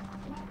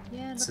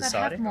Yeah, look, I'd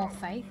society. have more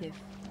faith if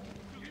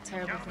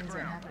terrible things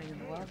weren't happening in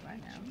the world right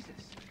now.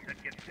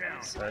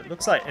 So it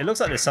looks like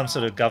there's some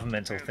sort of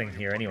governmental thing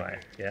here anyway.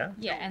 Yeah.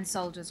 Yeah, and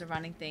soldiers are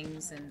running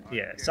things, and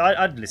Yeah. So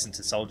I'd listen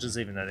to soldiers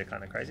even though they're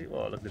kind of crazy.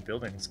 Well, look, the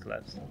building's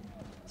collapsed.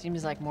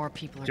 Seems like more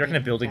people are. Do you reckon a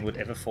being building would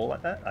infected. ever fall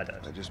like that? I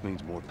don't. That just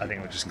means more people. I think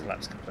it would just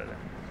collapse completely.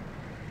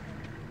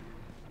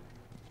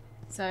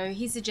 so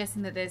he's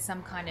suggesting that there's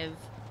some kind of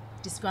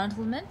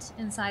disgruntlement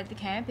inside the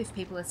camp if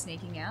people are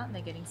sneaking out and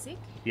they're getting sick.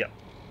 Yep.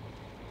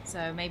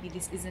 So maybe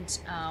this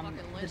isn't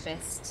the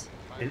best.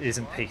 It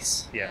isn't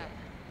peace. Yeah.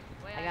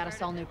 I gotta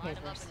sell new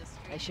papers.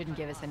 They shouldn't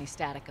give us any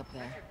static up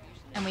there.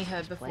 And we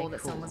heard before Play that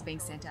cool. someone was being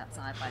sent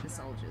outside by the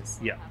soldiers.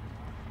 Yeah.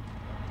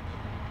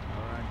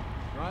 All right,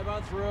 drive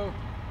on through.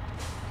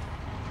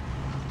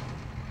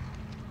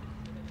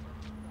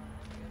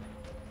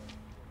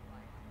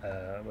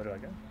 Where do I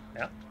go?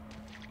 Out.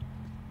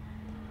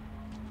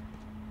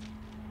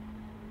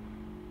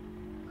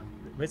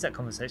 Where's that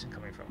conversation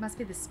coming from? Must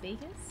be the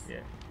speakers. Yeah.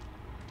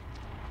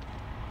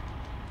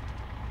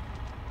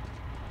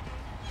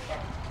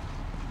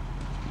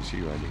 You see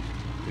your ID.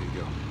 There you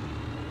go.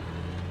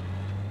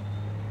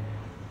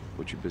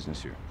 What's your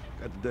business here?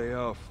 Got the day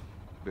off.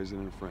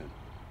 Visiting a friend.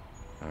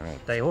 All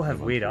right. They all have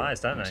Move on weird through. eyes,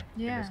 don't they?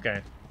 Yeah. In this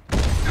game. Get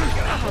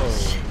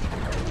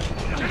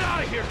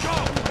out of here, go!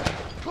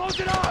 Close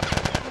it up!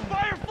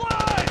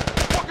 Fireflies!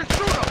 Fucking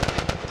shoot them!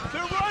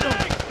 They're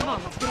running! Come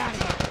on, let's get out of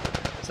here.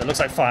 So it looks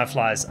like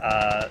fireflies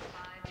are.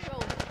 Go,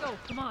 let's go.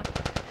 Come on.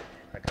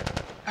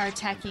 Are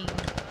attacking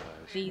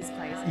these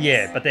places.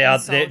 Yeah, but they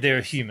And are. They're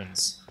soldiers.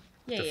 humans.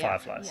 Yeah, the yeah,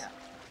 fireflies. yeah.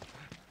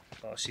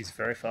 Oh, she's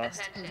very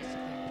fast. Attention.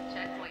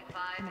 Checkpoint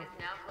 5 is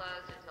now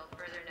closed until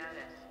further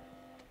notice.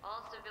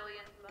 All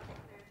civilians must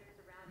clear the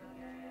surrounding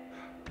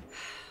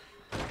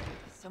area.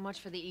 So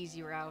much for the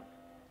easy route.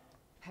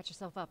 Patch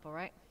yourself up, all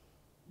right?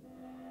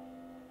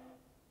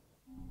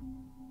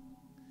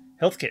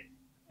 Health kit.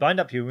 Bind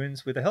up your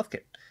wounds with a health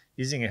kit.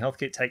 Using a health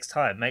kit takes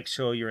time. Make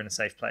sure you're in a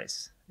safe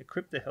place.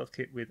 Equip the health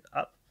kit with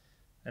up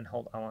and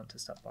hold R1 to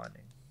start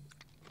binding.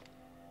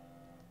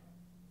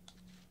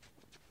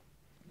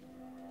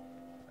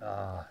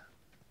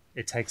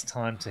 It takes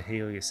time to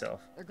heal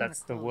yourself. They're gonna That's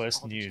the close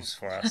worst all the news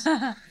for us.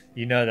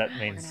 You know that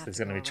means have there's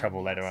to going to go be trouble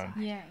around later the on.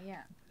 Yeah,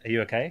 yeah. Are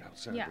you okay?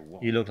 Outside Yeah. the wall.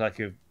 You look like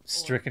you're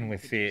stricken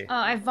with fear. Oh,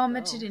 I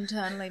vomited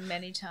internally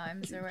many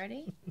times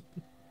already.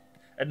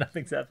 And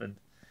nothing's happened.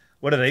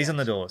 What are these on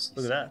the doors?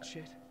 Look at that.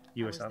 Shit. I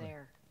US was Army.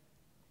 there.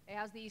 Hey,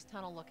 how's the east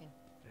tunnel looking?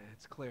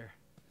 It's clear.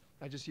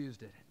 I just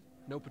used it.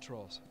 No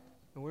patrols.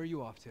 And where are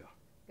you off to?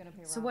 Gonna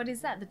pay So what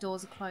is that? The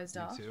doors are closed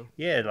off Me too.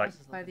 Yeah, like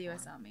by the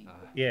US Army.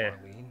 Yeah.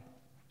 Marlene.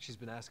 She's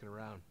been asking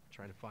around,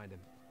 trying to find him.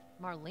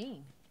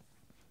 Marlene?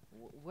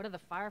 What do the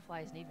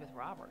Fireflies need with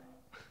Robert?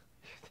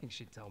 You think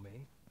she'd tell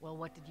me? Well,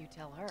 what did you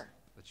tell her?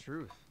 The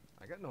truth.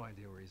 I got no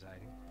idea where he's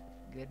hiding.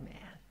 Good man.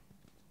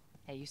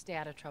 Hey, you stay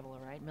out of trouble,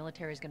 all right?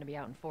 Military's gonna be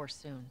out in force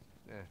soon.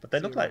 Yeah, But they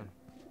see look you like around.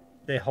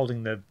 they're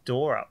holding the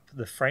door up,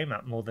 the frame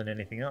up more than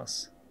anything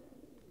else.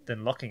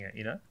 Than locking it,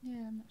 you know?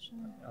 Yeah, I'm not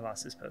sure. I'll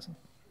ask this person.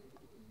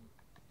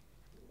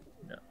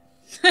 No.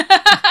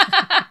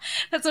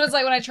 That's what it's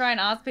like when I try and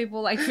ask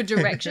people like for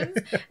directions,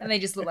 and they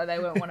just look like they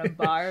won't want to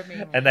borrow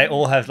me. And they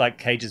all have like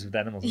cages with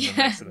animals in them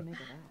Yeah. next to them.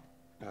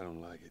 I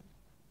don't like it.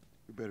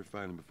 We better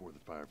find him before the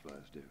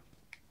fireflies do.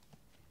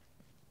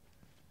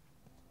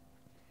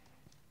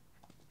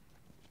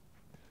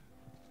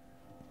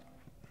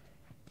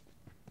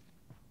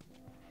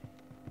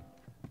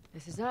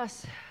 This is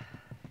us.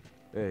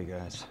 Hey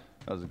guys,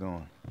 how's it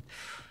going?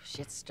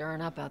 Shit's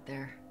stirring up out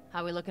there.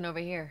 How we looking over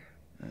here?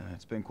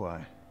 It's been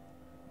quiet.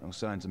 No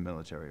signs of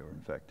military or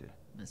infected.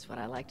 That's what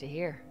I like to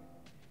hear.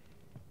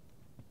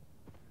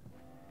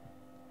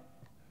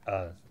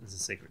 There's a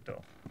secret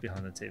door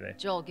behind the TV.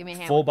 Joel, give me a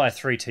hand.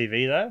 4x3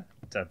 TV though?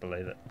 Don't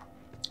believe it.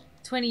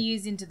 20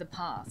 years into the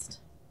past.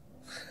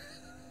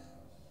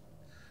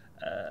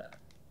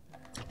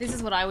 This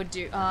is what I would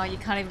do. Oh, you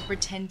can't even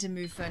pretend to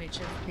move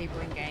furniture for people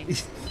in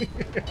games.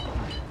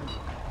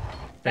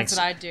 That's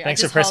what I'd do.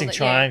 Thanks I for just pressing hold it,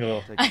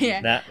 triangle.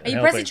 Yeah. Nat, Are you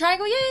helping. pressing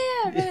triangle?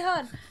 Yeah, really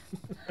hard.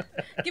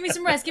 Give me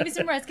some rest. Give me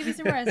some rest. Give me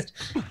some rest.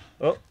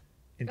 Oh,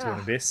 into an Ugh,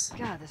 abyss.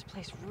 God, this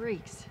place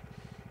reeks.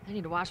 I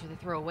need to watch what they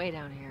throw away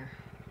down here.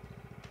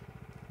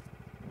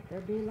 Let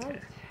there be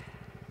light.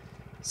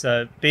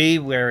 So be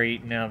wary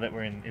now that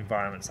we're in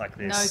environments like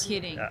this. No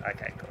kidding.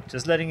 Okay, cool.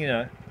 Just letting you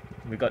know.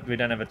 We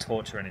don't have a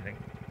torch or anything.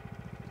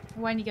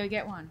 Why don't you go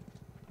get one?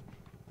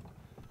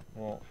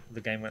 Well,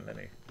 the game won't let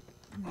me.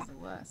 That's the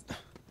worst.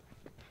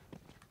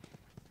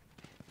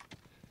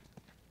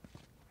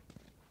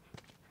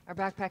 Our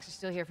backpacks are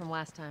still here from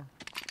last time.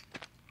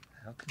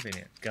 How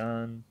convenient.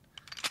 Gun.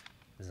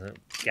 There's a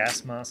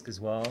gas mask as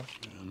well.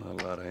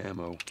 Not a lot of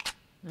ammo.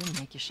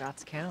 Make your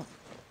shots count.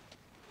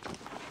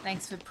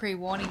 Thanks for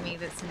pre-warning me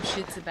that some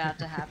shit's about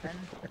to happen.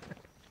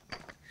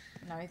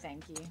 No,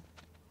 thank you.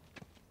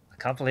 I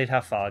can't believe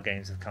how far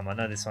games have come. I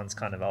know this one's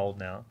kind of old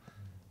now,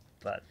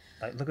 but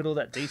like, look at all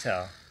that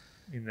detail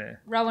in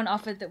there. Rowan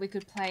offered that we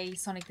could play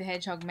Sonic the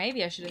Hedgehog.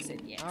 Maybe I should have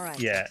said yes. All right,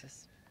 Yeah.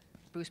 Texas.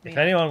 Boost me If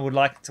up. anyone would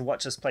like to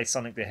watch us play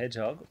Sonic the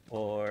Hedgehog,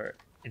 or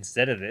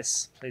instead of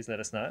this, please let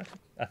us know.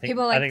 I think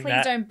People are I like, think please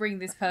that... don't bring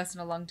this person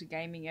along to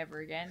gaming ever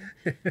again.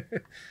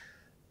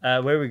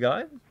 Where are we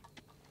going?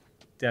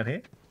 Down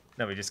here?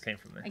 No, we just came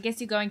from there. I guess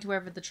you're going to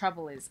wherever the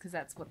trouble is, because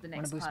that's what the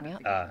next boost part me of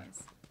the up? game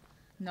is.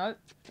 Nope.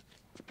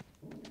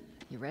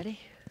 You ready?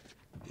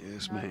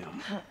 Yes, ma'am.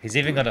 He's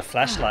even got a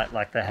flashlight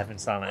like they have in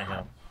Silent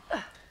Hill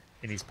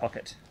in his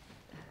pocket.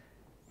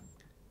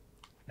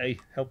 Hey,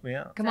 help me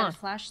out. Come on. A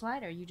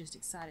flashlight, or are you just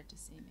excited to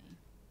see me?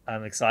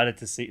 I'm excited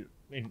to see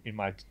in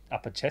my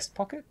upper chest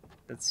pocket.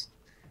 That's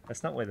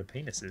not where the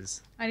penis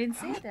is. I didn't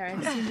see it there. I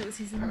assumed it was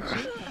his in the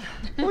cheek.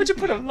 Why'd you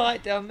put a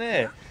light down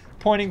there,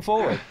 pointing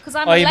forward? Because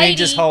I'm oh, a you lady, mean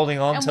just holding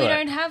on and to we it?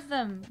 don't have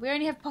them. We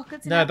only have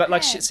pockets in No, our but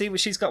like, pants. see,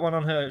 she's got one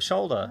on her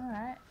shoulder. All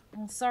right.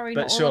 Well, sorry,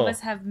 But not sure. all of us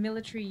have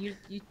military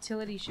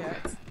utility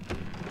shirts.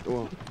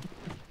 Well,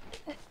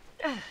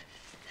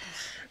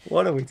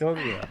 what are we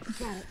talking about?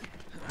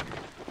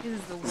 This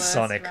is the worst,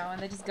 Sonic. Rowan.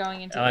 They're just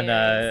going into I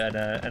areas.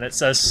 know, and it's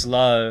so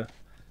slow,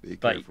 be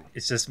but careful.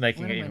 it's just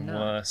making When it am I even not?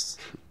 worse.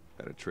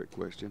 Got a trick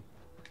question?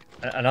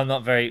 And I'm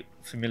not very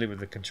familiar with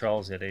the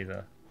controls yet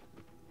either,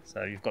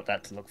 so you've got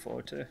that to look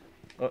forward to.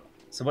 Oh,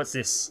 so what's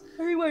this?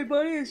 Anyway,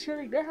 buddy, it's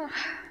shutting down.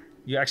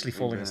 You're actually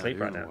falling Been asleep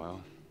out right here a now.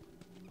 while.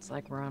 It's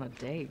like we're on a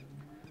date.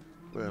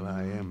 Well,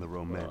 I am the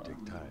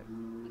romantic type.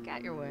 You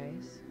got your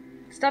ways.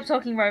 Stop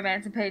talking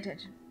romance and pay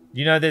attention.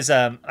 You know, there's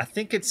I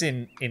think it's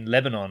in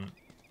Lebanon.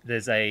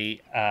 There's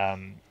a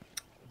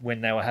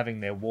when they were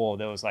having their war,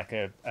 there was like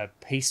a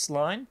peace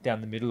line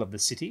down the middle of the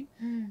city,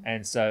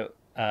 and so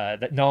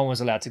that no one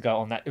was allowed to go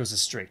on that. It was a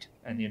street,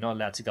 and you're not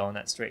allowed to go on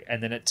that street.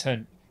 And then it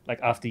turned, like,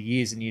 after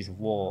years and years of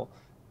war,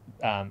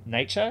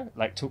 nature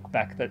like took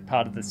back that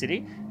part of the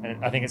city,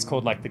 and I think it's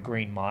called like the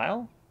Green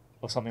Mile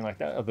or something like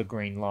that, or the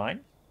Green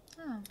Line.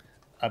 Oh.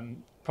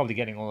 I'm probably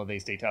getting all of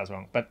these details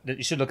wrong, but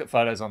you should look at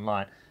photos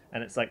online,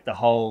 and it's like the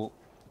whole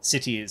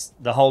city is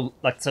the whole,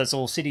 like, so it's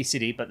all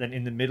city, but then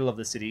in the middle of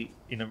the city,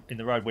 in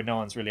the road where no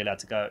one's really allowed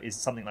to go, is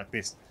something like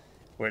this,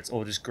 where it's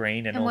all just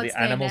green and all what's the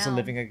there animals are now?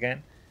 living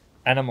again.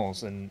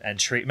 Animals and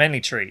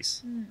mainly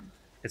trees.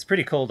 It's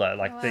pretty cool though.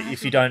 Like, Oh, I the, have if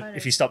to you look at don't, photos.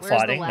 if you stop Where's the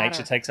fighting, ladder?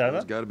 nature takes over.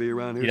 It's got to be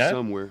around here You know?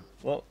 somewhere.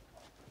 Well,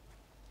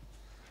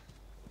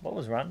 what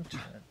was run?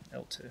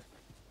 L2.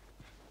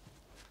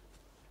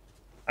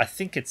 I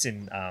think it's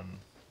in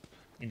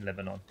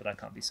Lebanon, but I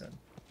can't be certain.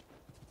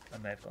 I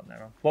may have gotten that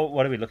wrong. Well,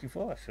 what are we looking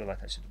for? I feel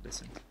like I should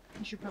listen.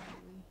 You should probably.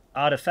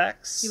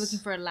 Artifacts. You're looking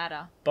for a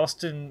ladder.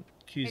 Boston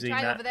QZ Hey,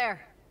 try map. over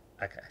there.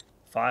 Okay.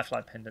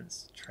 Firefly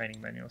pendants, training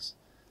manuals.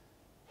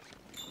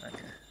 Okay.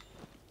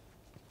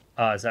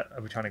 Oh, is that?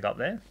 Are we trying to go up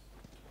there?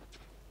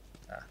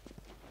 Ah.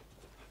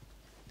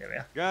 There we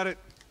are. Got it.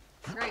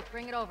 Great,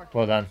 bring it over.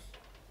 Well done.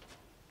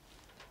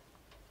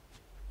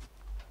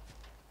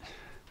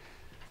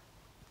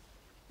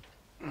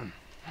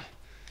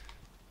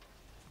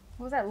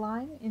 What was that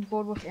line in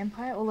Boardwalk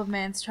Empire? All of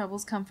man's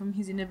troubles come from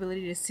his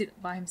inability to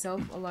sit by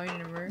himself alone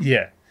in a room.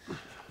 Yeah.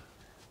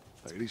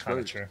 Ladies Kind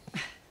of first. true.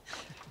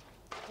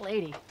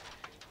 Lady,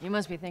 you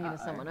must be thinking of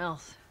someone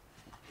else.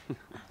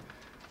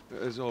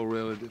 It's all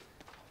relative.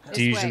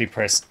 Do you This usually way.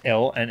 press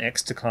L and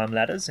X to climb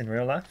ladders in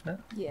real life? No.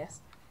 Yes.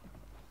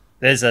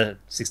 There's a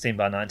 16:9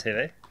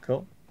 TV.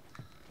 Cool.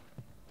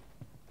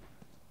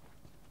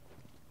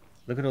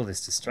 Look at all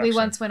this destruction. We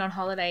once went on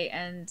holiday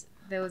and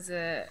there was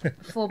a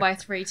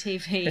 4x3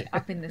 TV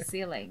up in the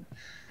ceiling,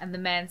 and the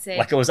man said,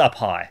 Like it was up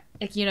high.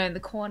 like, you know, in the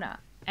corner.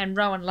 And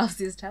Rowan loves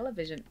his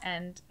television.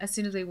 And as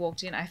soon as we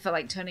walked in, I felt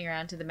like turning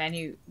around to the man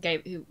who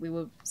we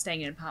were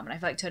staying in an apartment. I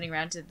felt like turning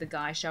around to the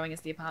guy showing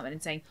us the apartment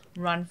and saying,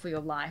 "Run for your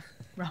life.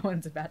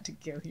 Rowan's about to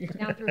kill you."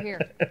 Down through here.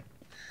 That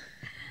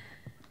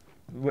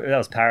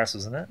was Paris,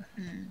 wasn't it?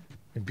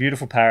 In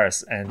beautiful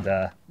Paris, and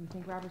I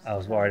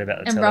was worried about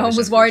the And television. Rowan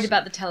was worried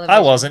about the television. I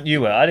wasn't.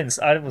 You were. I didn't.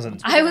 I wasn't.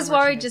 I was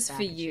worried just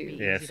for you.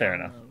 Yeah, fair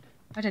enough.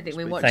 I don't think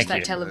we Thank watched Thank that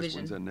you.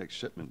 television. When's that next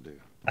shipment due?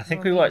 I think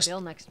More we meat watched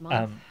bill next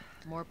month.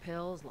 More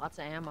pills, lots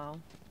of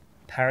ammo.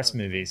 Paris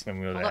movies when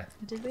we were Hold there. up.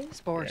 Did we?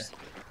 Spores.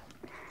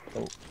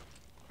 Oh.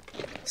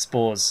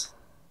 Spores.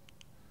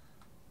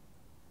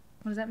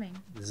 What does that mean?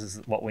 This is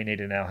what we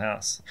need in our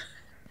house.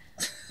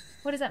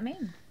 What does that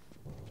mean?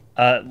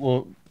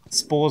 Well,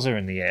 spores are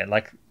in the air,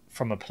 like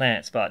from a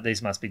plant, but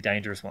these must be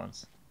dangerous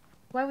ones.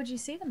 Why would you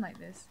see them like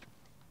this?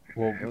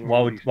 Well,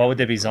 why would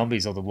there be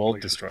zombies or the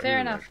world destroyed? Fair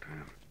enough.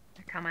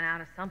 They're coming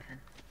out of something.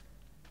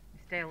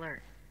 Stay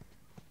alert.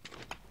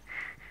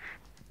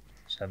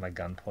 Show my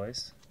gun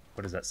poised.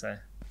 What does that say?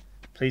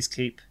 Please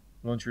keep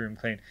laundry room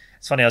clean.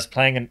 It's funny, I was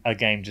playing a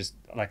game, just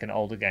like an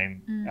older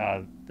game,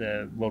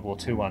 the World War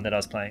II one that I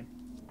was playing,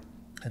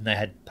 and they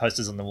had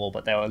posters on the wall,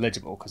 but they were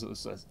illegible because it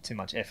was too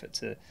much effort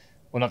to,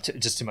 well, not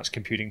just too much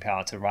computing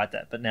power to write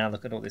that. But now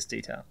look at all this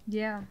detail.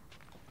 Yeah.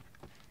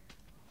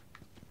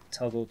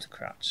 Toggle to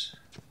crouch.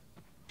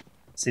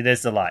 See,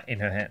 there's the light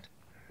in her hand.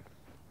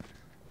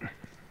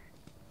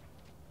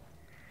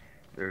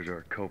 There's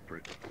our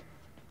culprit.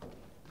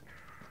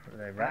 Are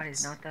they Body's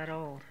rats? not that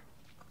old.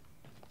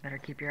 Better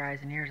keep your eyes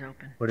and ears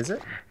open. What is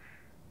it?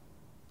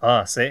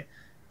 Ah, see?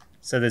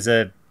 So there's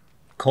a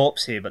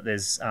corpse here, but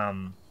there's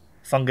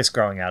fungus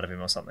growing out of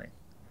him or something.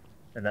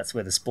 And that's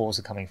where the spores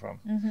are coming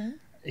from. Mm-hmm.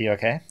 Are you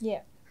okay?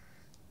 Yeah.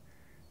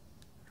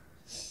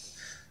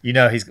 You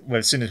know, well,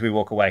 as soon as we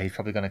walk away, he's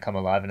probably going to come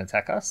alive and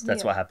attack us.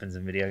 That's what happens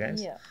in video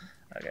games. Yeah.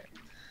 Okay.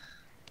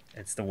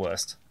 It's the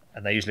worst.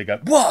 And they usually go,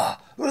 wah,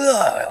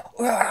 wah,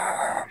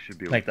 wah.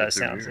 Make those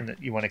sounds, and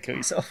you want to kill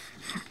yourself.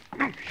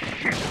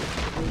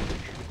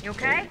 You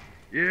okay?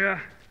 Yeah.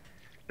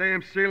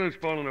 Damn ceiling's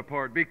falling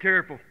apart. Be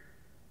careful.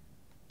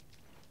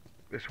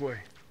 This way.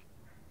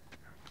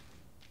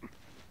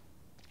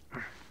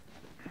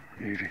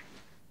 Easy.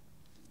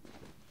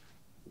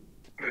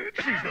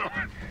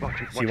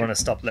 If you want to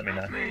stop, let me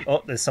know.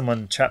 Oh, there's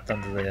someone trapped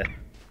under the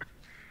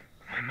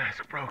My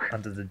mask broke.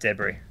 under the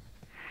debris.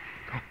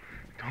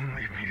 Don't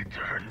leave me to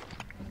turn.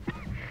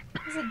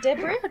 Is it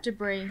debris or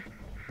debris?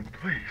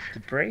 Please.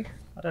 Debris?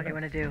 I don't What do you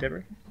want to do?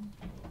 Debris.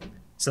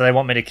 So they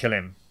want me to kill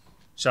him.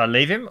 Should I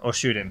leave him or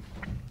shoot him?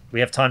 We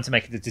have time to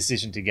make the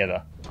decision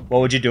together. What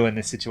would you do in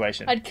this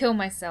situation? I'd kill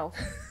myself.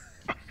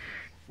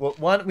 Well,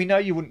 one, we know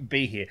you wouldn't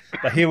be here,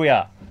 but here we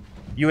are.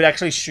 You would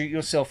actually shoot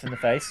yourself in the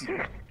face?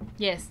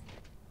 Yes.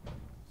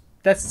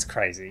 That's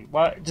crazy.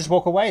 Why? Just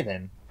walk away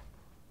then.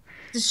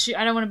 Just shoot.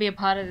 I don't want to be a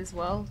part of this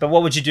world. But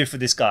what would you do for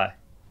this guy?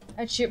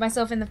 I'd shoot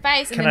myself in the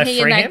face, and Can then I he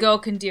and free that him? girl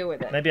can deal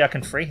with it. Maybe I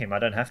can free him. I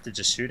don't have to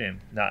just shoot him.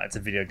 No, it's a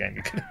video game.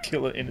 You're going to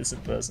kill an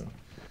innocent person.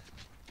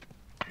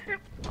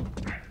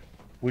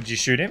 Would you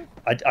shoot him?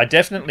 I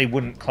definitely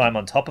wouldn't climb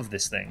on top of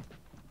this thing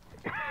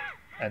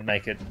and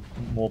make it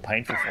more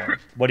painful for him.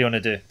 What do you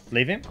want to do?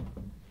 Leave him?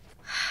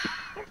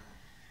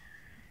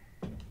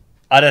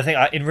 I don't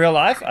think... in real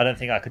life, I don't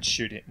think I could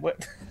shoot him.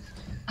 What?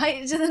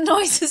 The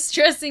noise is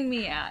stressing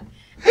me out.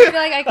 I feel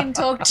like I can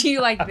talk to you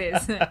like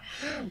this.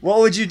 What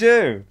would you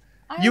do?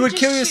 You would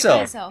just kill shoot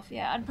yourself. myself,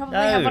 yeah. I'd probably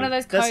have one of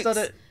those that's Cokes. not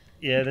it.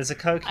 Yeah, there's a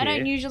Coke here. I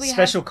don't usually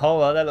Special have-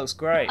 cola, that looks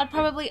great.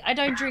 I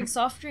don't drink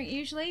soft drink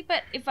usually,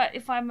 but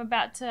if I'm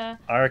about to...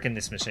 I reckon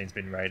this machine's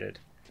been raided.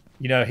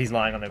 You know, he's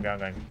lying on the ground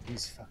going,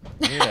 these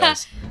fucking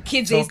weirdos.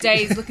 Kids these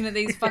days looking at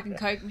these fucking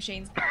Coke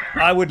machines.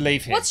 I would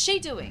leave him. What's she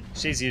doing?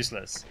 She's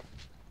useless.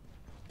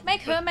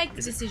 Make her make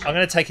the decision. I'm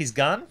going to take his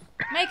gun.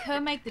 Make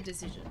her make the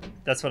decision.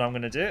 That's what I'm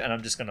going to do, and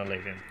I'm just going to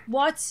leave him.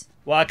 What?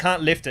 Well, I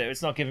can't lift it.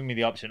 It's not giving me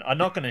the option. I'm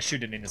not going to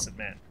shoot an innocent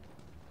man.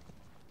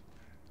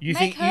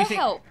 Make her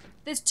help.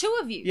 There's two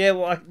of you. Yeah,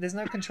 well, there's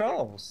no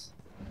controls.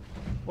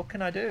 What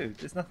can I do?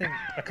 There's nothing.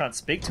 I can't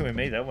speak to him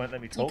either. It won't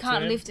let me talk to him. You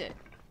can't lift it.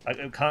 I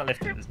can't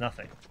lift it. There's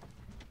nothing.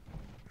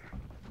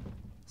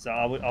 So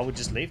I would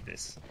just leave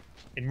this.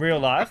 In real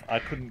life, I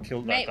couldn't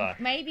kill that guy.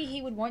 Maybe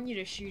he would want you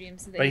to shoot him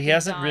so that But he he can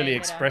hasn't die really better.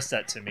 expressed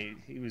that to me.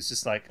 He was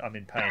just like, I'm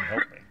in pain,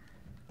 help me.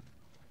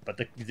 But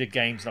the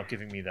game's not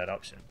giving me that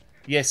option.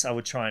 Yes, I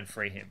would try and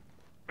free him.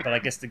 But I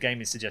guess the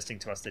game is suggesting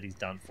to us that he's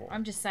done for.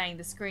 I'm just saying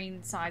the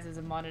screen sizes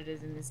of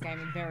monitors in this game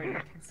are very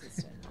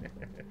inconsistent.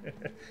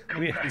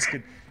 This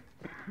could...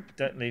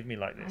 Don't leave me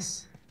like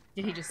this.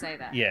 Did he just say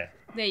that? Yeah.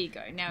 There you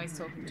go. Now he's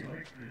talking to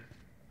her.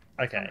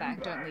 Okay. Come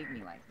back. Don't leave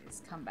me like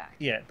this. Come back.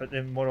 Yeah, but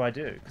then what do I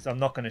do? Because I'm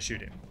not going to shoot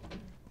him.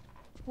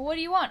 Well, what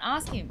do you want?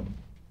 Ask him.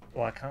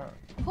 Well, I can't.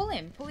 Pull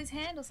him. Pull his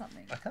hand or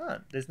something. I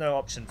can't. There's no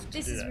option to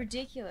This do is that.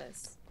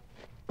 ridiculous.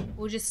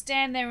 We'll just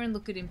stand there and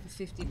look at him for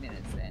 50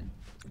 minutes then.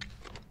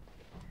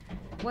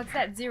 What's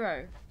that,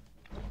 0?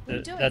 What are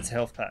you doing? That's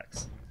health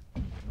packs.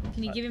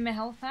 Can you give him a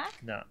health pack?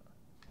 No.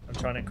 I'm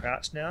trying to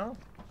crouch now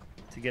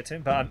to get to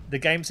him. But the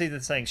game's either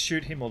saying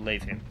shoot him or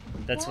leave him.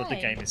 That's what the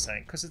Why? game is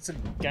saying. Because it's a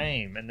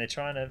game and they're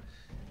trying to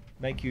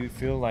make you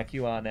feel like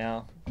you are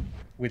now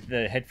with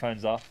the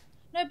headphones off.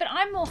 No, but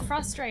I'm more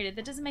frustrated.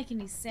 That doesn't make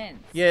any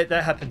sense. Yeah,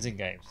 that happens in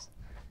games.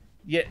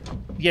 Yeah,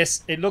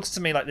 yes, it looks to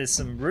me like there's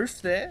some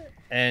roof there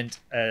and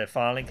a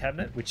filing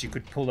cabinet, which you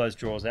could pull those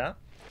drawers out.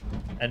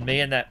 And me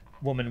and that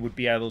woman would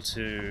be able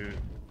to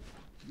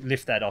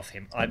lift that off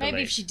him, I believe.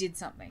 Maybe if she did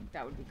something,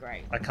 that would be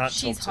great. I can't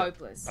She's talk to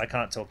hopeless. I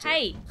can't talk to her.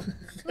 Hey,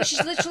 look,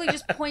 she's literally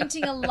just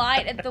pointing a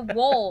light at the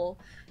wall.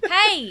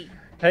 Hey!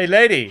 Hey,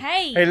 lady.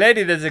 Hey. Hey,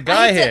 lady, there's a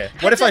guy here.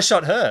 What if I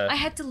shot her? I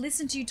had to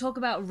listen to you talk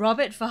about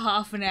Robert for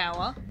half an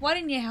hour. Why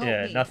didn't you help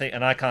Yeah, me? nothing.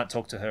 And I can't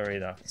talk to her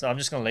either. So I'm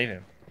just going to leave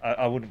him.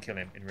 I wouldn't kill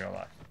him in real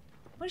life.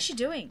 What is she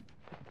doing?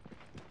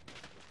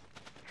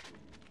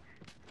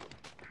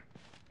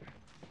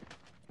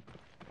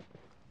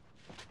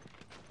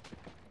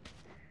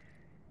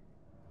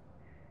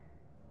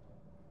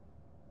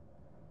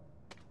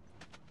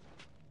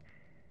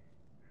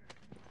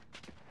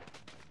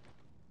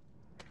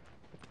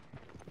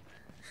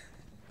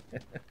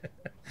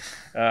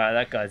 Alright,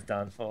 that guy's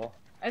done for.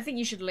 I think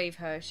you should leave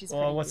her. She's Oh,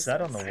 pretty what's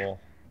that on useless. the wall?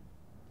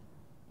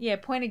 Yeah,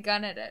 point a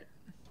gun at it.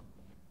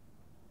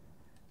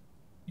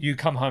 You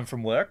come home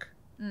from work,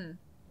 Mm.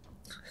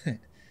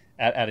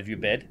 out of your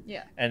bed,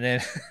 Yeah. and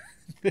then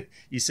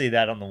you see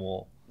that on the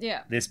wall.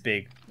 Yeah. This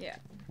big. Yeah.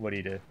 What do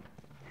you do?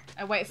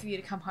 I wait for you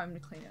to come home to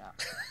clean it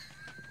up.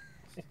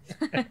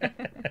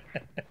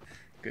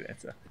 Good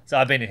answer. So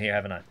I've been in here,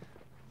 haven't I?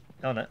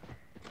 Oh no.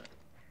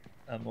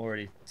 I'm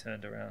already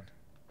turned around.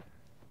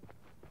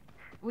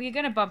 Well, you're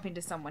going to bump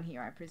into someone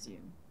here, I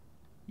presume.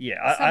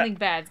 Yeah, Something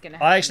bad's going to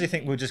happen. I actually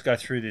think we'll just go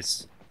through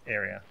this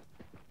area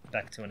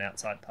back to an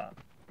outside part.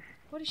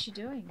 What is she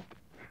doing?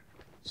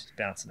 Just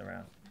bouncing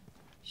around.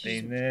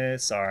 Been there.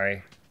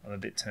 Sorry. I'm a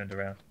bit turned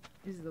around.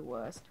 This is the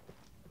worst.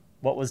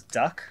 What was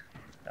duck?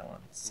 That one.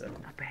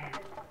 Circle. Up ahead.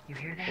 You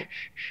hear that?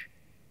 Shh.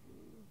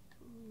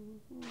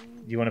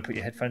 You want to put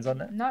your headphones on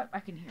now? Nope, I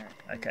can hear it.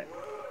 Okay.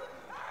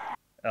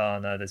 Oh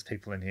no, there's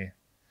people in here.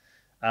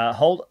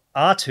 Hold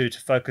R2 to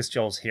focus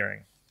Joel's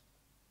hearing.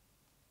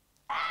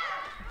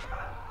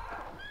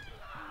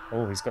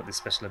 Oh, he's got this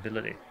special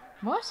ability.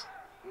 What?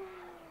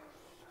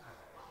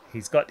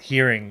 He's got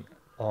hearing.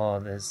 Oh,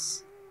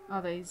 there's...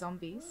 Are they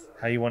zombies?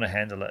 How you want to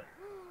handle it.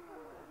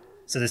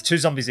 So there's 2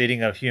 zombies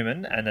eating a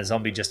human and a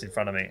zombie just in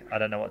front of me. I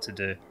don't know what to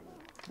do.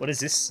 What is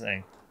this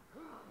thing?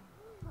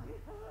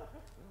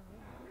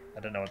 I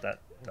don't know what that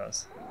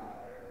does.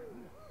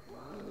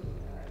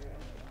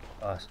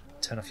 Oh,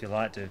 turn off your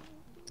light, dude.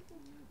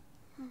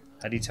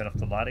 How do you turn off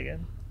the light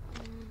again?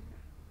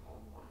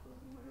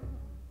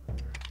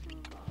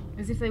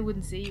 As if they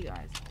wouldn't see you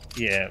guys.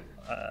 Yeah,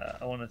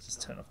 I want to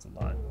just turn off the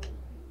light.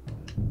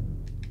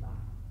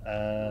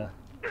 Okay,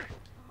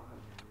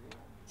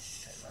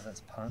 well,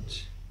 that's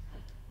punch.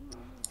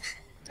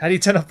 How do you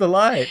turn off the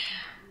light?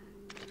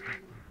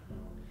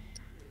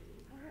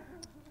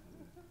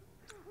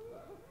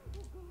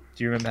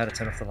 Do you remember how to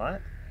turn off the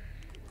light?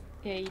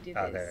 Yeah, you did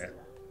Oh, this. there.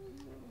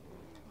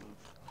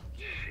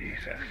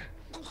 Jesus.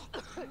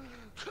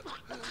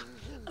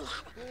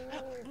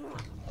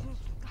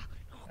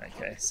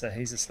 Okay, so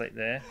he's asleep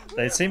there.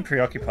 They seem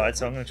preoccupied,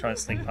 so I'm going to try and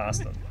sneak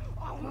past them.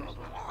 Oh,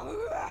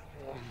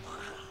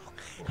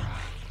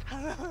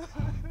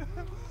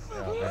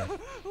 man.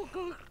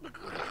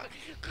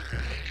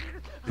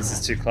 This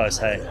is too close,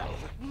 hey?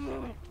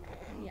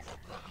 Yeah.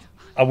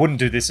 I wouldn't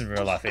do this in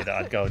real life either.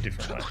 I'd go a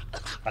different way.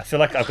 I feel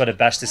like I've got to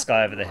bash this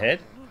guy over the head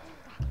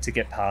to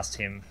get past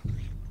him.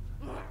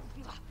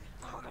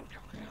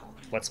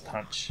 What's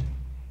punch?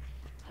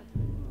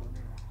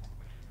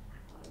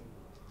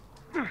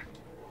 That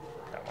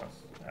one.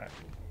 Alright.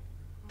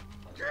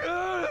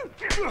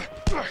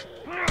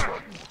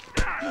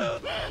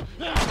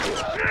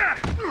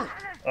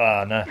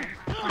 Oh no.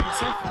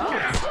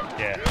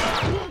 Yeah.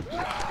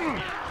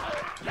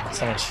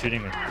 Someone's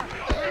shooting me.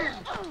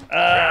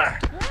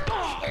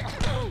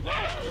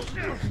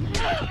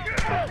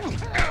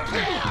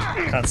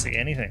 Can't see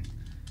anything.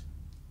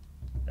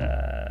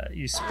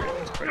 You sprint.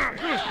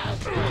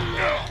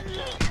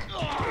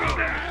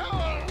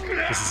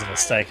 This is a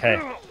mistake, hey?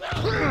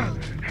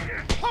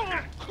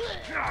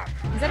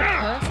 Is that a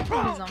person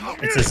or a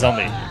zombie? It's a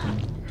zombie.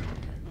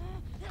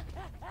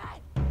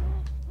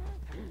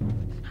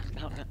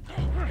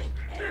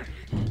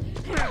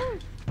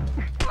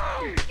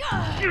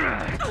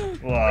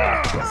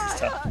 Wow, this is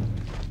tough.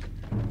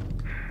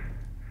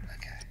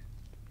 Okay.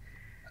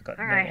 I got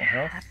All normal right,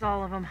 health. that's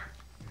all of them.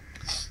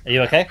 Are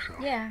you okay?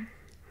 Yeah.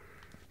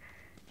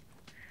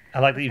 I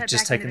like that Let's you've head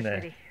just back into taken the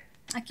the... city.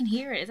 I can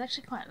hear it. It's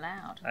actually quite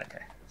loud.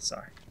 Okay,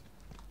 sorry.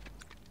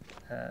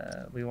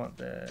 We want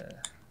the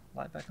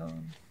light back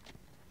on.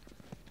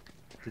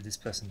 Did this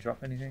person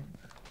drop anything?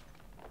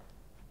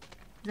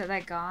 Is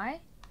that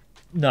guy?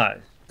 No,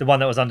 the one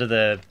that was under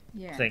the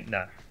Yeah. thing.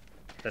 No,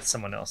 that's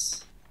someone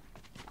else.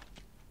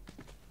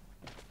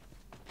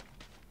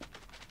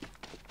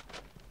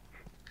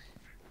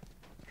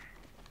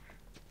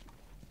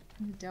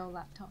 The Dell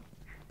laptop.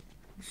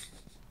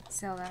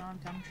 Sell that on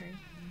Gumtree.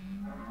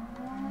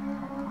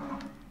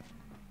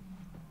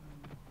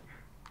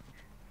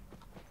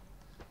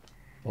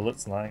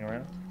 Bullets lying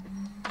around.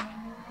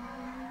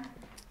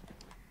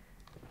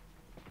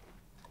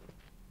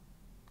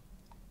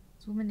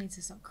 This woman needs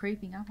to stop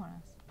creeping up on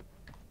us.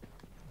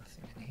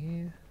 Nothing in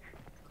here.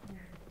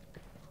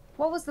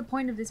 What was the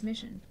point of this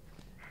mission?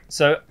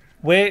 So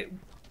where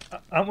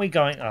aren't we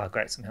going? Oh,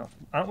 great, some health.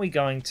 Aren't we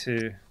going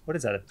to? What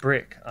is that? A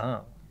brick?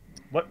 Oh,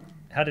 what?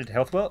 How did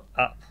health work?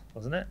 Up,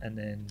 wasn't it? And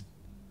then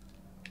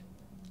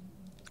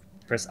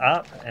press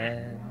up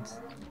and.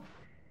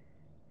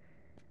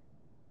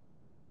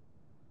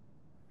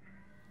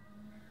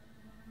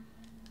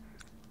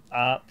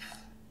 Up.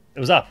 It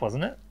was up,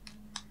 wasn't it?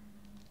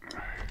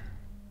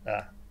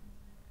 Ah.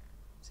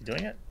 Is he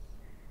doing it?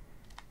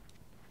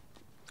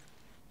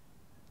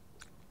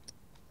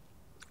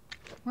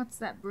 What's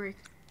that brick?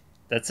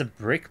 That's a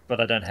brick,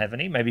 but I don't have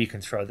any. Maybe you can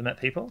throw them at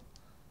people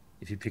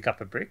if you pick up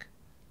a brick.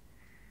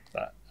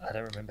 But I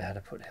don't remember how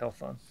to put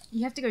health on.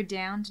 You have to go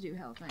down to do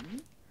health, don't you?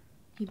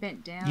 He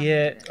bent down.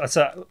 Yeah,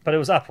 so, but it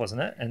was up,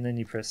 wasn't it? And then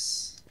you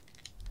press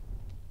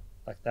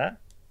like that.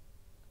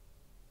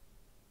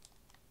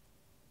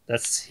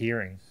 That's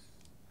hearing.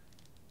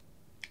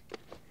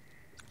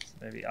 So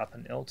maybe up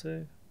and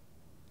L2.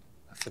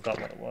 I forgot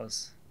what it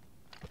was.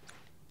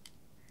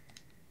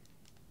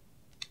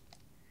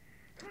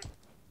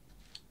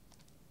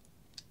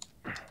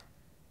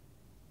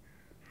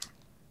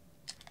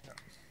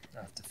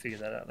 I'll have to figure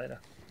that out later.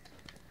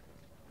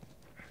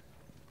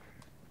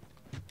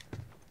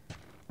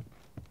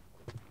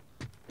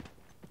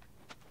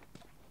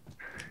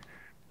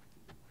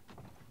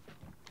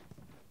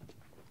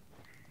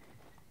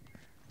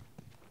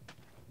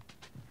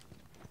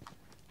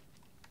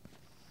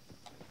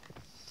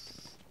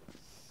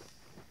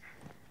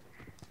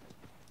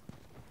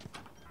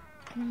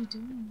 What are you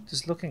doing?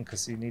 Just looking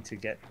because you need to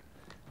get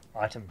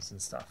items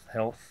and stuff.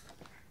 Health.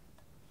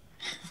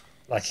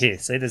 Like here,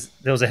 see,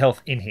 there was a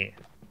health in here.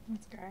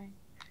 That's great.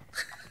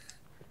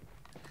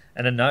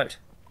 And a note.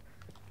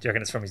 Do you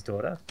reckon it's from his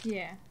daughter?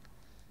 Yeah.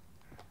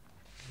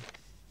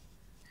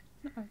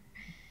 No.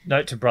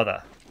 Note to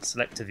brother.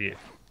 Select to view.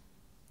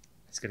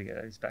 He's got to get out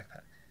of his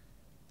backpack.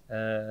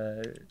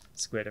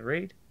 Square to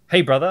read.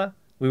 Hey, brother.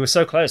 We were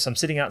so close. I'm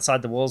sitting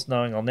outside the walls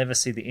knowing I'll never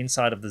see the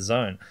inside of the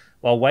zone.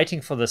 While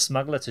waiting for the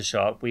smuggler to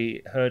show up,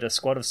 we heard a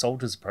squad of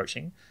soldiers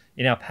approaching.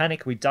 In our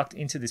panic, we ducked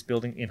into this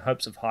building in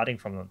hopes of hiding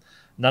from them.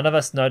 None of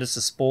us noticed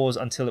the spores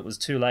until it was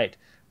too late.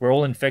 We're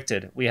all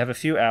infected. We have a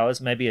few hours,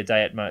 maybe a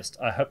day at most.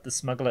 I hope the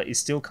smuggler is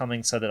still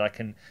coming so that I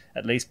can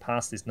at least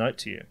pass this note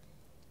to you.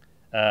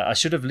 I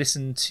should have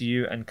listened to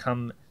you and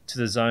come to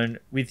the zone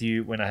with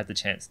you when I had the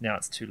chance. Now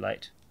it's too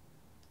late.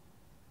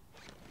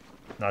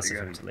 Nice of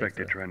him to leave.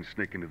 Infected trying to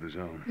sneak into the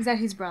zone. Is that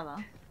his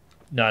brother?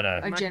 No,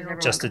 A general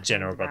just a brother.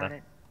 general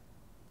brother.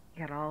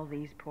 You got all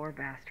these poor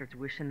bastards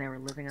wishing they were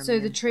living on So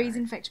the the trees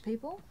infect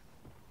people?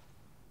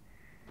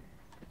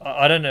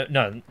 I don't know.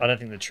 No, I don't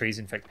think the trees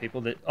infect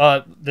people.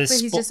 But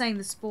he's just saying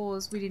the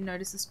spores. We didn't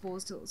notice the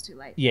spores till it was too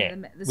late. Yeah,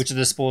 which are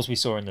the spores we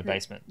saw in the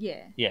basement.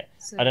 Yeah. Yeah.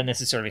 So- I don't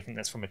necessarily think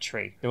that's from a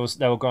tree. They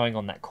were growing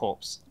on that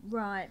corpse.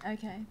 Right.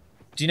 Okay.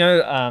 Do you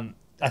know?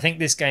 I think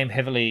this game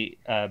heavily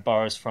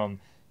borrows from.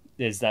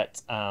 There's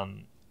that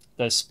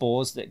those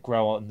spores that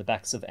grow on the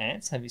backs of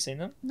ants. Have you seen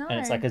them? No. And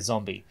it's like a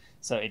zombie.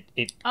 So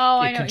it I know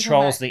what you're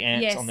controls talking the about.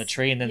 ants Yes. on the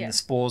tree, and then Yeah. the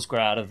spores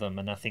grow out of them.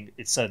 And I think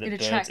it's so that It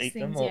birds attracts eat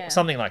them, things, or yeah.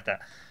 something like that.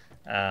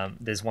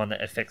 There's one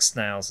that affects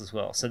snails as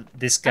well. So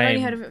this I've game.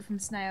 only heard of it from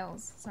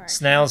snails. Sorry.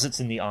 Snails, it's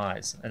in the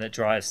eyes, and it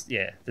drives.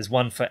 Yeah, there's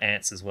one for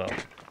ants as well,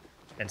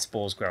 and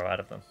spores grow out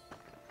of them.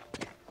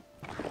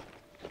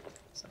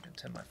 So I can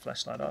turn my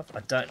flashlight off.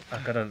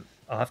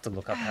 I'll have to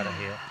look up how to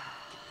heal.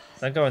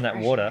 Don't go in that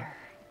water.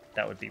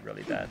 That would be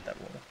really bad. That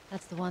water.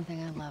 That's the one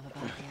thing I love about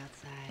the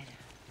outside.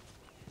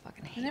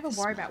 Fucking hate I never the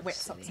worry smell about of wet the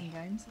socks city. in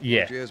games.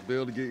 Yeah. Why don't you ask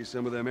Bill to get you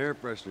some of them air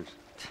fresheners?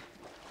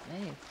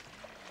 Hey,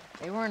 if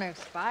they weren't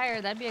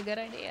expired, that'd be a good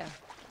idea.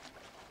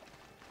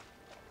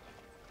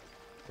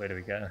 Where do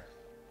we go?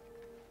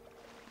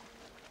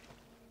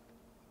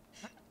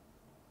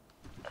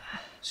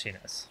 She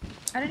knows.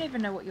 I don't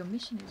even know what your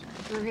mission is, right?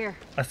 Through here.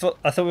 I thought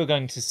we were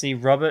going to see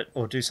Robert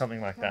or do something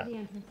like that.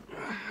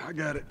 I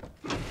got it.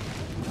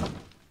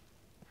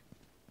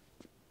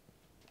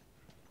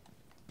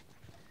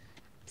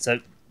 So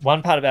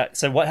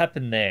what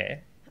happened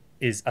there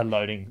is a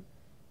loading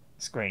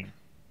screen.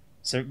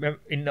 So remember,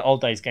 in the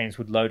old days, games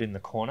would load in the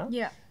corner.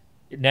 Yeah.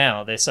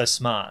 Now they're so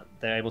smart;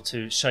 they're able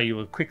to show you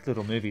a quick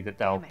little movie that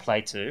they'll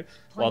play to,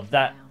 while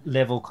that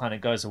level kind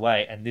of goes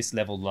away and this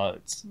level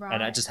loads, and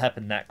Right. it just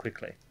happened that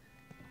quickly.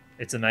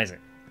 It's amazing.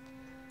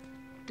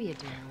 Be a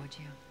dear, would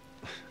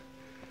you?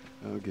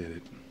 I'll get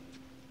it.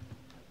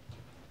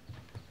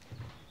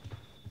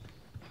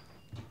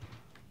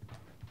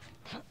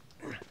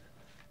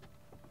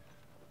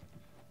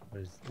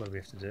 What do we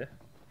have to do?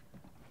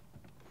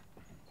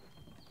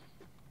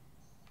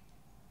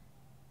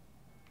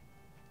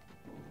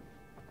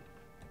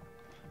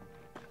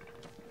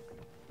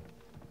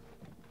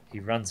 He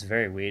runs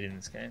very weird in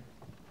this game.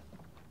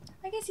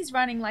 I guess he's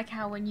running like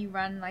how when you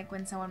run, like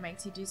when someone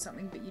makes you do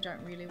something but you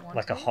don't really want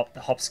Like to. a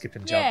hop, skip,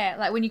 and jump. Yeah,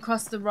 like when you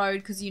cross the road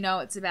because you know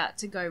it's about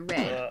to go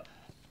red.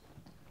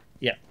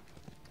 Yeah.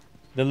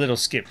 The little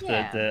skip,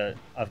 Yeah. the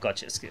I've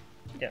got you skip.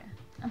 Yeah.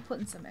 I'm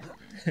putting some effort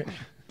in.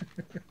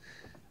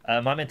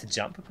 Am I meant to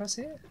jump across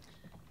here?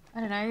 I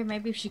don't know,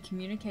 maybe if she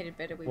communicated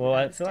better we Well, would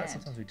I understand. feel like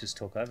sometimes we just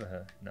talk over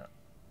her. No.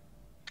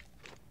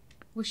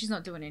 Well, she's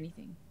not doing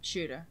anything.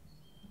 Shoot her.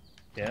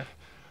 Yeah?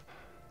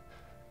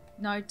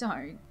 No,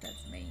 don't.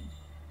 That's mean.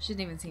 She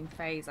didn't even seem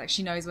phased. Like,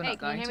 she knows we're Hey, not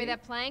can you going hand me to.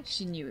 that plank?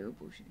 She knew we were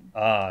bullshitting.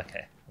 Ah,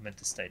 okay. I meant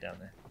to stay down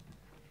there.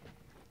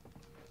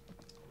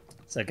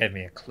 So it gave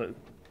me a clue.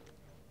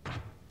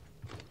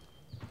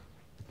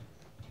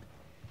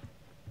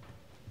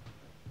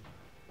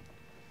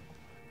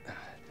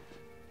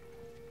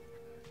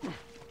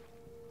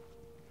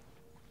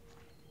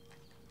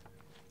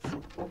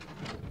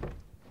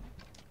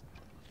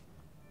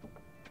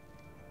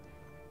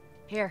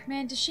 Here.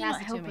 Man, does she pass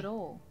not it to help me. at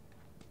all?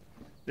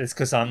 It's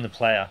because I'm the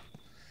player.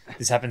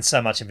 This happens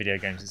so much in video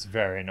games. It's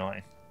very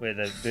annoying. Where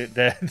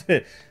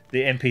the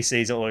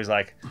NPCs are always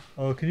like,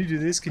 "Oh, can you do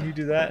this? Can you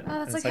do that?"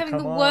 Oh, that's And like it's having the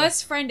 "Come on."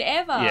 worst friend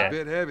ever. Yeah.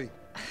 Bit heavy.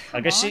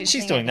 I guess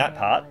she's doing that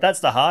part. That's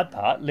the hard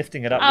part,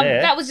 lifting it up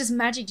there. That was just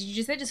magic. Did you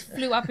just say it just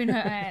flew up in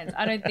her hands?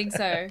 I don't think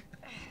so.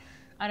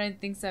 I don't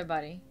think so,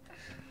 buddy.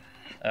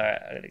 All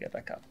right, I gotta get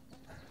back up.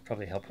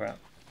 Probably help her out.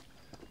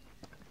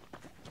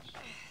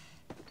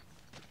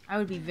 I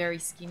would be very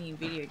skinny in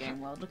video game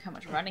world. Look how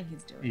much running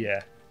he's doing.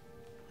 Yeah.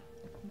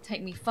 It'd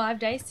take me 5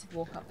 days to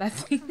walk up that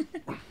thing.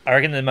 I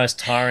reckon the most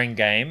tiring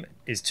game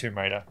is Tomb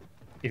Raider,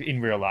 in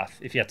real life.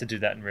 If you have to do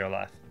that in real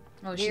life.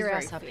 Oh, she's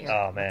very fit.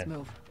 Oh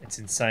man, it's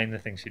insane the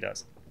things she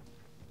does.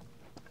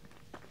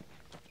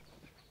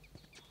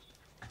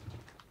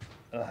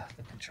 Ugh,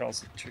 the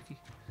controls are tricky.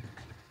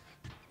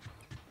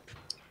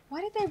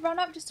 Why did they run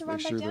up just to run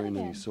back down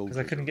again? Because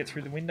I couldn't get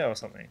through the window or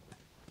something.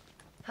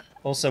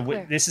 Also,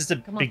 this is the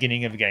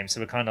beginning of the game, so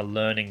we're kind of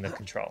learning the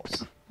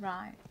controls.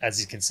 Right. As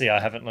you can see, I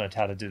haven't learned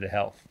how to do the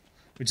health,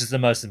 which is the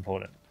most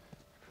important.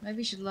 Maybe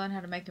you should learn how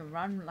to make him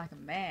run like a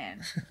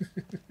man.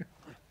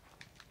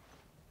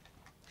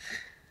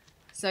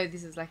 So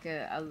this is like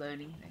a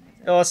learning thing,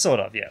 is it? Oh, sort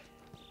of, yeah.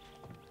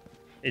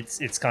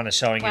 It's kind of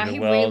showing you the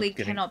world. Wow, he really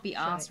cannot be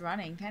arsed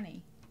running, can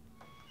he?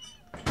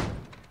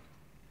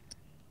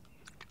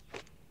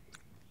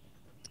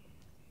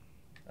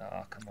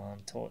 Oh, come on,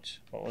 torch.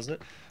 What was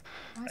it?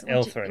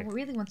 L3. It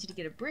really wants you to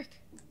get a brick.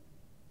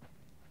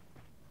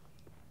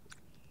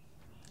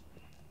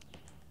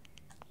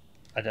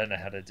 I don't know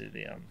how to do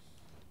the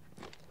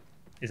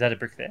Is that a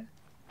brick there?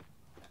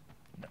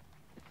 No.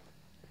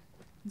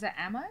 Is that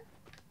ammo?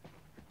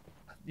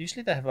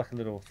 Usually they have like a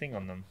little thing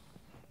on them.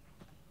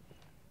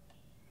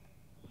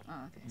 Oh,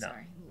 okay, No.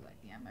 sorry. Ooh,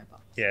 like the ammo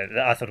box. Yeah,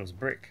 I thought it was a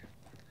brick.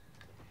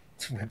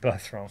 We're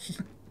both wrong.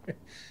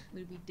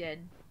 We'd be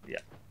dead. Yeah.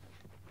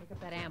 Pick up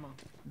that ammo.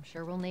 I'm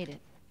sure we'll need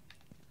it.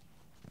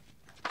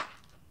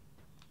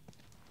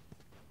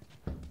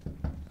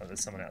 Oh,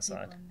 there's someone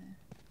outside.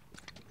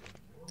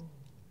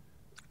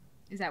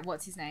 Is that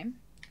what's his name?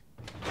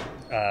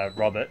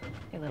 Robert.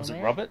 Hey, little Was it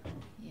man. Robert?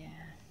 Yeah.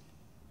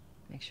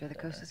 Make sure the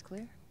coast is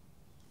clear.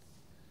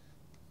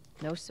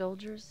 No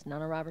soldiers,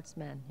 none of Robert's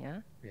men, yeah?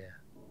 Yeah.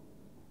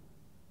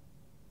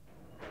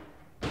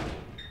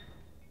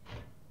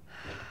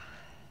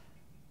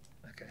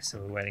 Okay, so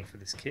we're waiting for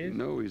this kid.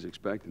 No, he's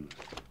expecting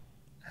us.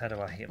 How do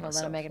I hear Well,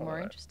 myself? that'll make it more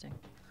Alright. interesting.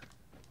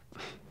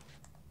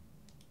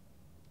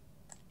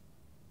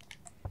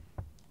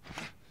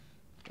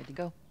 Good to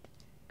go.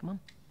 Come on.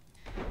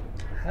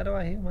 How do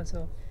I hear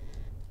myself?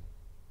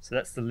 So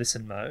that's the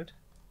listen mode.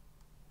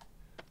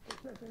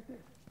 No,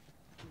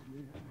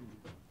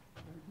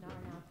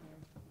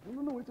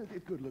 it's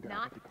good. Look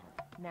Not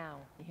now.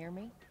 You hear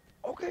me?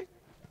 Okay.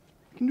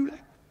 You can do that.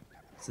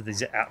 So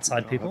these are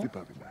outside people. I'll be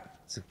back.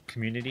 It's a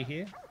community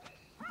here.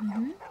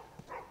 Mm-hmm.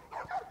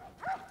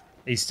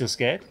 Are you still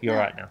scared? You're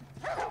right now.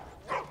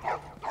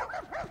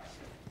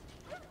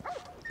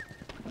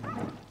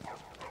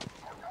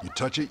 You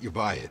touch it, you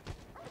buy it.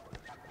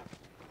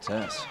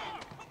 Tess,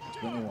 it's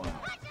been a while.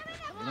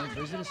 You don't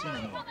visit us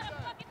anymore.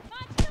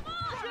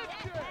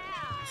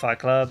 Fight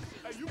Club.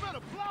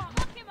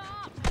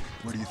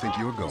 Where do you think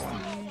you're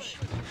going?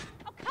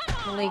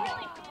 Malik,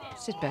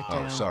 sit back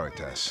down. Oh, sorry,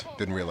 Tess.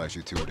 Didn't realize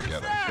you two were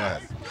together. Go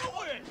ahead.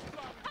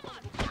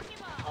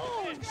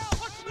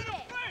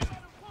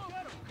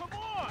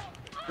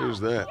 Who's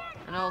that?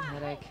 An old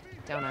headache.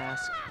 Don't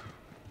ask.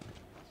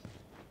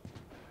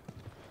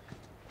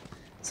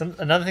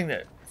 Another thing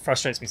that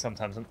frustrates me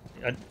sometimes,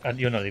 and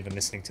you're not even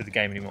listening to the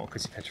game anymore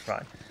because you're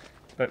petrified.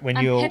 But when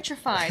I'm you're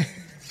petrified.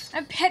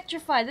 I'm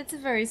petrified. That's a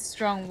very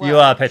strong word. You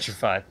are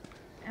petrified.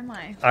 Am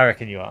I? I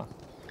reckon you are.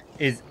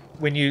 Is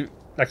when you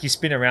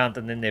spin around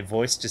and then their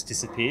voice just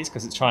disappears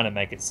because it's trying to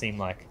make it seem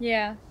like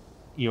Yeah.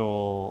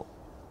 you're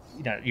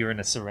in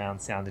a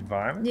surround sound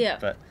environment. Yeah.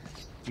 But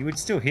you would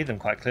still hear them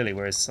quite clearly,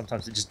 whereas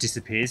sometimes it just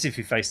disappears if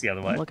you face the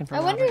other way. I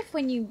wonder if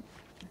when you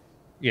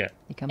Yeah.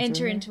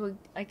 enter into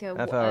a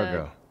Half hour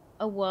ago.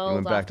 a world You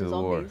went back after to the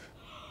zombies. wharf.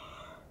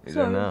 He's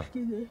there now.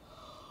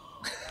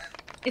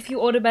 If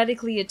you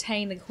automatically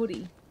attain a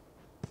hoodie.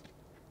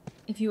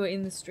 If you were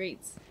in the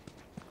streets.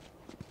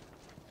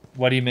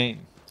 What do you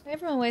mean?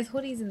 Everyone wears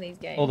hoodies in these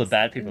games. All the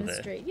bad people in the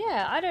there. street.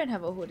 Yeah, I don't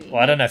have a hoodie.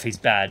 Well, I don't know if he's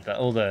bad, but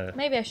all the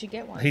Maybe I should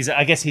get one.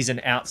 I guess he's an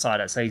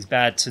outsider, so he's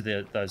bad to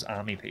those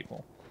army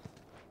people.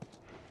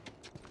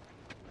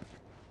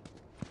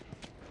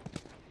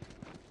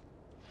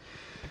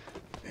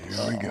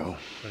 Here we go.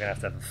 We're gonna have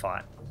to have a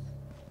fight.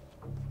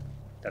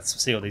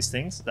 See all these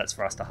things? That's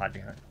for us to hide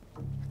behind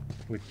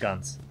with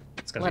guns.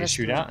 It's gonna Let be a us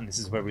do shootout, it. and this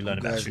is where we learn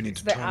You about guys shooting. need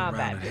to There turn are around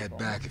bad and head people.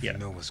 back if Yeah. you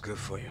know what's good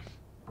for you.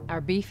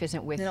 Our beef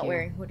isn't with They're not you.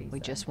 wearing hoodies, We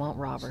though. just want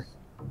Robert.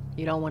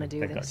 You don't want to do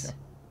They this. gotcha.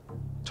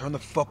 Turn the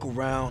fuck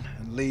around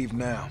and leave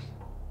now.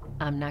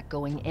 I'm not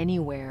going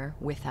anywhere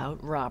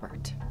without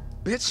Robert.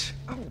 Bitch,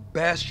 I will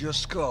bash your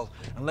skull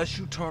unless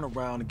you turn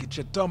around and get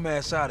your dumb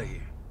ass out of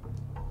here.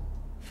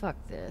 Fuck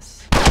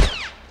this.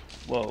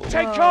 Whoa.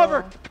 Take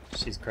cover!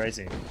 She's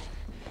crazy.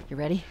 You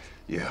ready?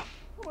 Yeah.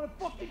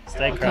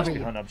 Stay I'll crouched cover you.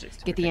 behind objects.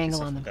 to Get the protect angle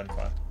yourself on from them.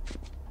 gunfire.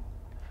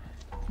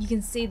 You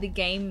can see the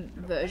game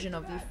version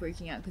of you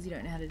freaking out because you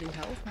don't know how to do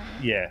health. Right?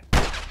 Yeah.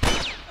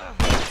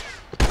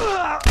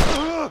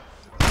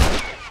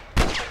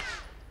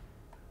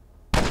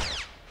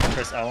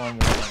 Press R1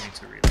 will allow me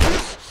to reload.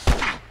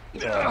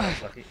 Oh,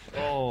 that's lucky.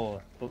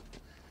 Oh, look.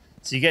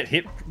 So you get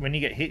hit. When you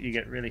get hit, you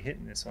get really hit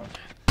in this one.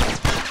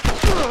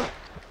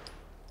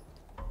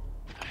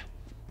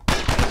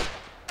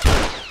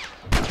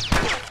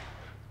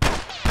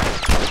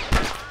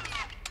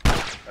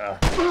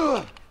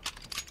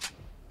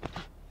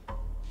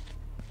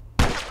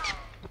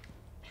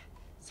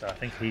 So I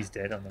think he's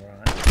dead on the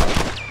right.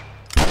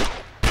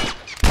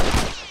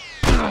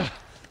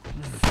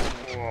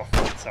 Oh,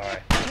 sorry.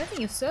 I don't think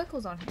your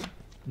circle's on him.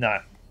 No.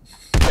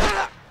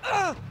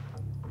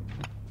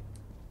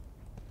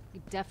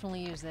 You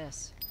definitely use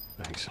this.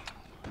 Thanks.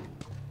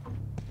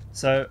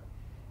 So,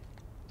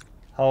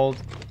 hold.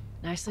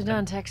 Nicely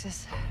done,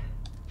 Texas.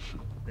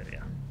 There we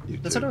are.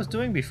 That's what I was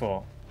doing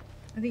before.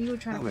 I think you were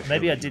trying to.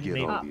 Maybe I didn't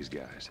need all these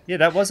guys. Yeah,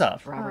 that was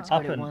up. Robert's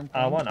Up good at and one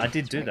thing. R1. I did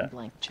It's do writing that.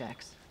 Blank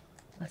checks.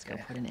 Let's go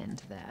Okay. put an end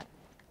to that.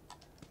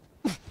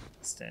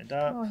 Stand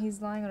up. Oh,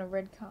 he's lying on a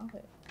red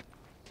carpet.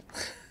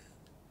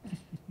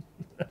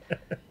 Look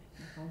at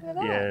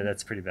that. Yeah,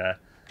 that's pretty bad.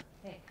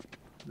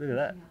 Look at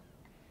that.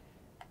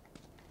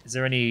 Is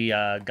there any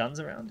guns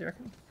around, do you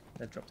reckon?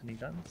 They've dropped any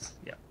guns?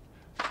 Yeah.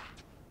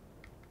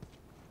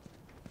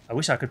 I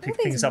wish I could pick Look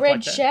at things these up red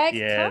like that. shag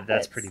Yeah,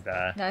 that's carpets. pretty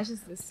bad. No, it's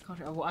just this.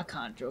 Oh, I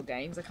can't draw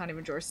games. I can't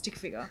even draw a stick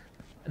figure.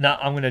 No,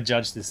 I'm going to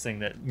judge this thing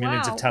that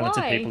millions Wow, of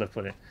talented why? people have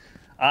put in.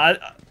 I'm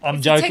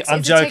It's joking. I'm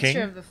it's the joking.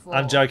 texture of the floor.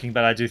 I'm joking,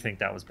 but I do think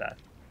that was bad.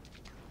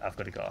 I've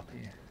got to go up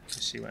here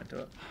because she won't do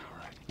it.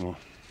 Well,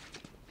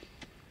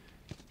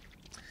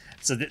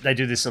 So they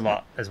do this a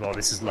lot as well.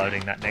 This is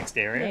loading that next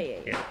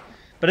area. Yeah.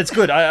 But it's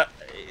good.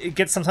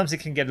 Sometimes it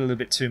can get a little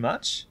bit too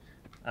much.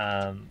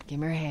 Give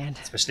me your hand.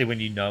 Especially when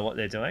you know what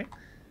they're doing.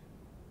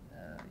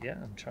 Yeah,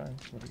 I'm trying.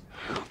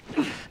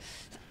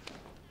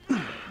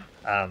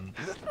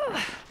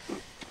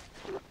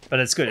 But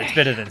it's good. It's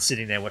better than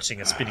sitting there watching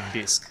a spinning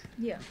disc.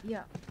 Yeah,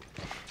 yeah.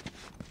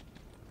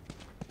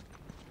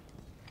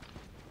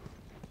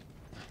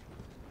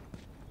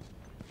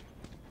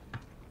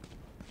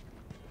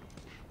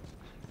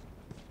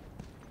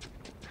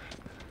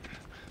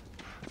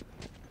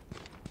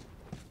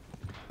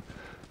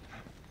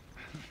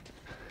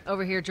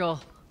 Over here,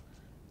 Joel.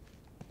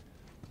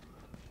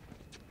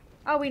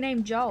 Oh, we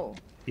named Joel.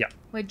 Yeah.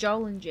 We're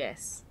Joel and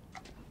Jess.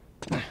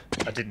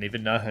 I didn't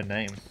even know her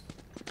name.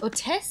 Or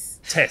Tess?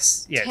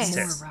 Tess. Yeah, Tess. it's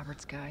Tess. More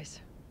Robert's guys.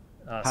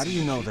 How do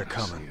you know they're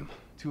coming?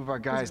 Two of our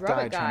guys This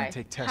Robert died trying guy. to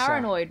take Tess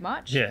Paranoid out.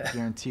 much? Yeah. I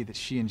guarantee that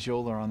she and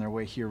Joel are on their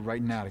way here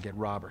right now to get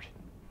Robert.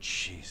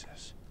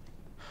 Jesus.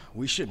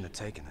 We shouldn't have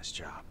taken this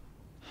job.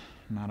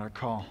 Not our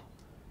call.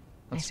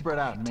 Let's Nice spread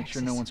out quiet, and make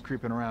sure no Texas. one's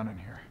creeping around in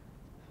here.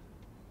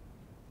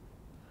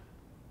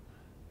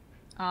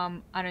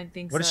 I don't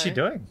think so. What is she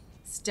doing?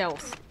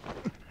 Stealth.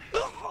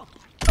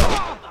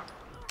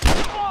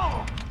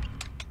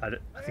 I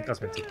think I was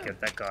meant to get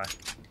that guy.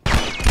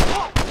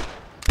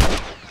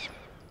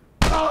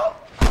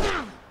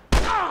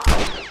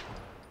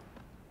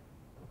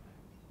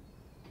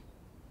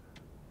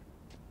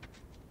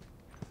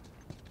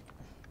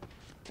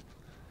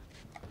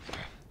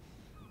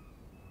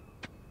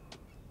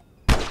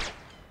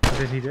 What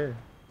did he do?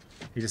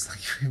 He just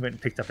he went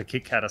and picked up a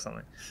Kit Kat or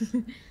something.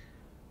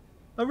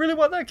 I really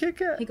want that Kit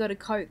Kat. He got a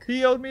Coke.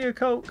 He owed me a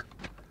Coke.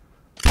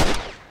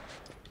 Oh,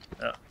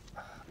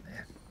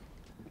 man.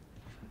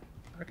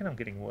 I reckon I'm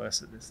getting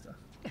worse at this stuff.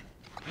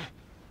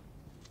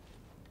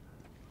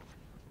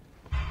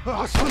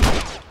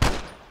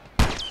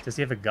 Does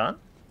he have a gun?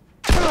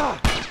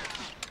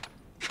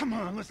 Come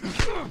on, let's.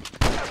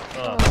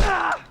 Oh.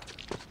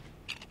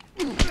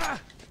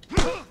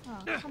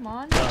 Oh, come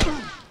on.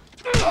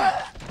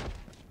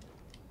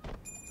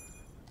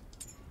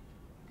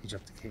 He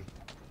dropped the key.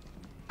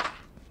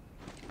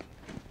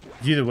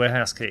 View the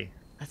warehouse key.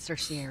 Let's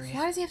search the area.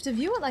 Why does he have to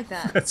view it like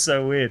that? That's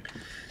so weird.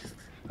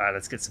 Alright,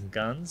 let's get some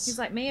guns. He's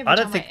like me I every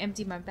don't time think... I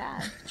empty my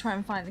bag to try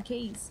and find the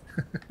keys.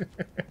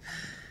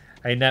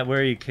 Hey Nat,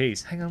 where are your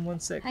keys? Hang on one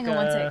sec. Hang on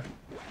one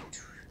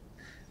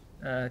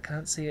sec.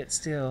 Can't see it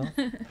still.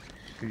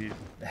 The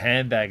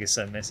handbag is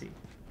so messy.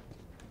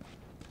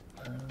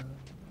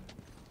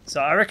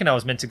 So I reckon I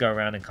was meant to go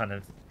around and kind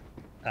of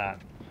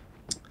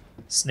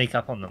sneak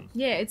up on them.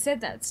 Yeah, it said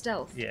that,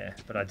 stealth. Yeah,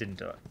 but I didn't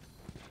do it.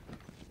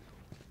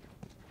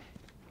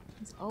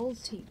 There's old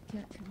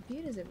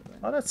computers everywhere.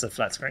 Oh, that's a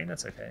flat screen.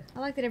 That's okay. I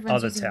like that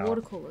everyone's the using tower.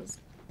 water coolers.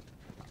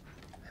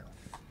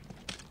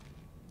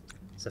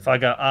 So if I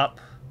go up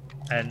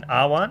and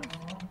R1,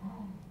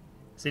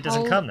 see, it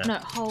doesn't come then. No,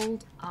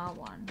 hold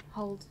R1.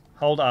 Hold.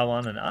 Hold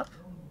R1 and up.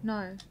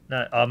 No.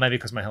 No, oh, maybe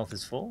because my health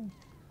is full.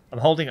 I'm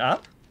holding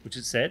up, which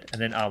it said,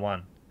 and then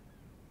R1.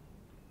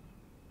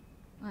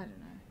 I don't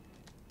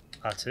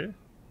know. R2?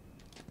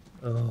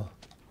 Oh.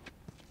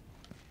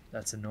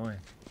 That's annoying.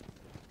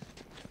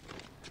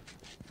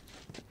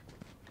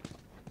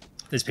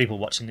 There's people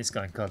watching this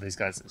going, God, these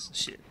guys are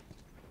shit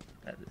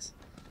at this.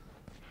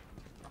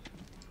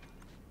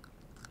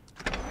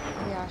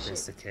 Yeah,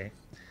 There's the key.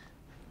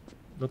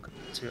 Look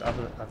to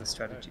other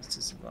strategies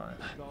to survive.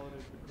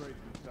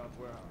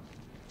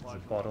 There's a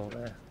bottle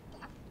there.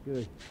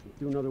 Good.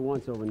 Do another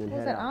once over and then What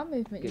was head that out. arm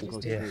movement you Getting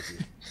just close did? to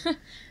safety.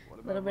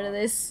 A little bit of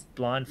this.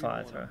 Blind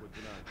fire throw. Too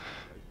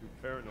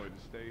paranoid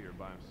to stay here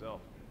by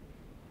himself.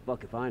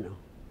 Fuck if I know.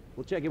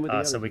 We'll check in with the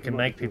others. So we and can come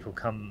up make with people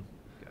come.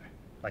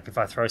 Like if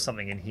I throw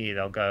something in here,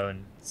 they'll go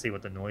and see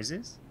what the noise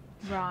is.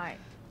 Right.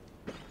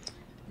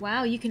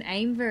 Wow, you can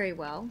aim very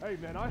well. Hey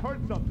man, I heard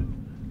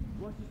something.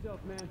 Watch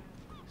yourself, man.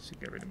 Should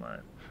get rid of my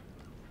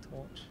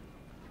torch.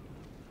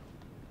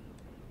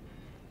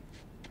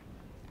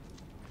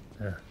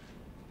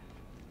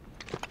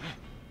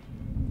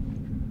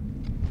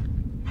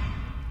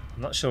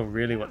 I'm not sure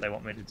really what they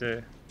want me to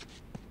do.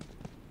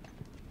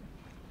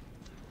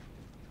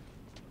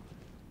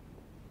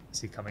 Is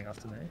he coming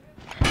after me?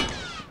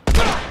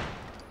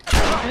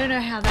 I don't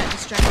know how that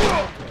distracted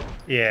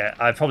me. Yeah,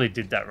 I probably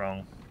did that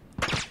wrong.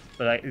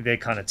 But they're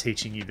kind of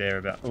teaching you there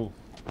about... Oh,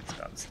 let's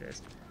go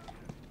upstairs.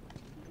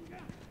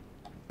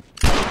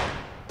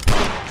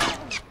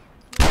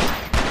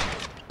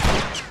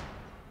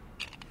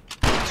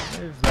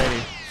 Move,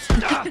 lady.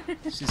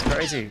 She's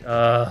crazy.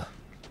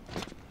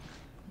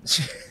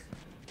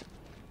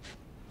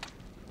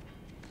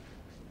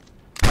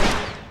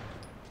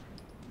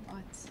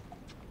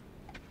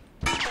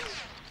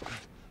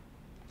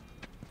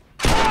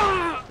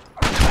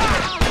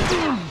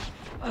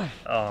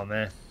 Oh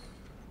man.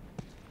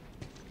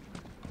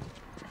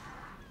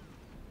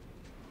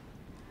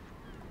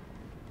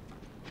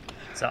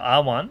 So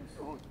R1.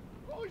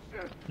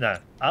 No,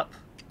 up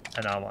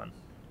and R1.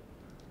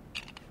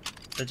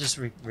 That just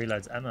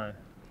reloads ammo.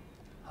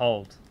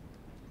 Hold.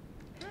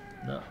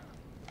 No.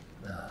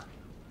 Ugh.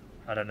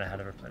 I don't know how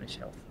to replenish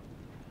health.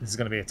 This is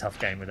going to be a tough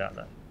game without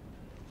that.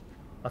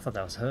 I thought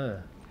that was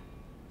her.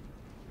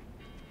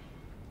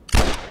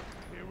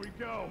 Here we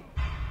go.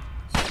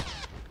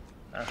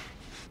 Ah.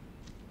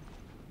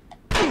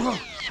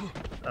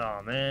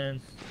 Oh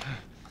man.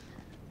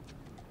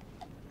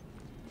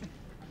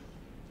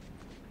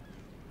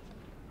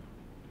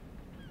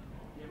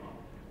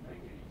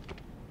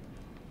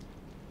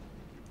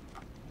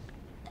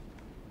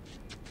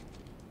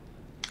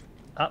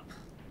 Up.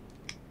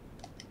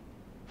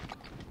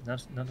 None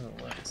of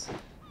it works.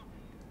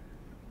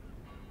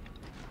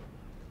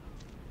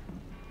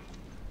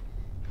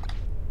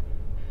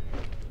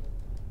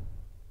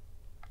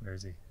 Where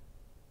is he?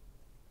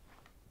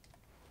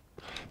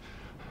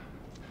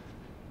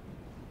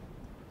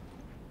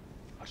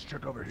 Let's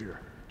check over here.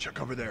 Check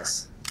over there.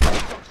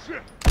 Oh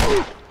shit!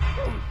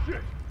 Oh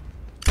shit!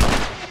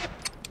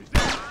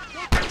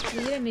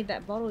 You don't need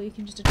that bottle, you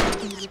can just attack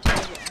him with your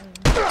target aim.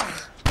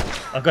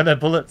 I've got no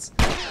bullets.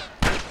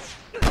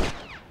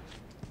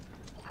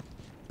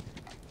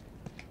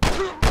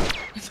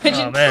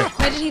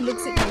 Imagine he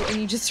looks at you and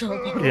you just throw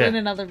a bottle in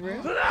another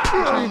room.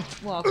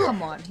 Well,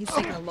 come on, he's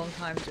taken a long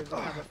time to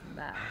recover from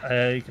that.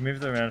 You can move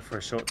them around for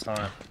a short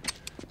time.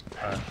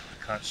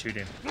 Can't shoot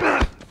him.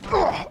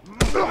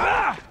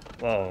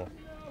 Whoa.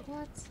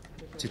 What?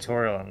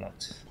 Tutorial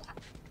unlocked.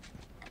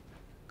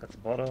 Got the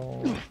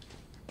bottle.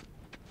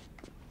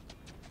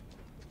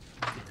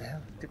 Get the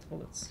hell? Get the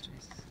bullets.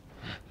 Jesus.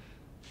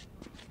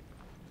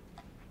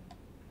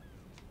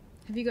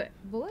 Have you got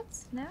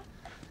bullets now?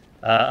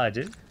 I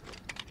do.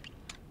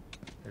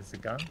 There's the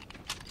gun.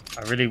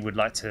 I really would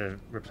like to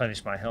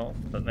replenish my health,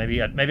 but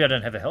maybe I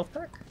don't have a health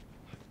pack.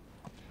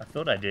 I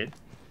thought I did.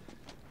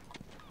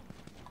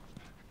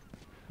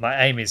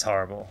 My aim is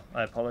horrible.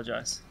 I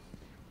apologize.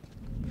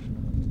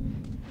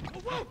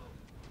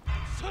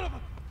 Son of a...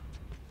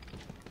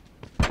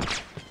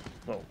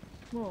 Whoa.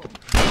 Whoa.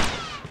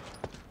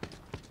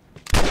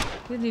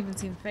 He didn't even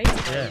seem phased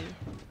by you.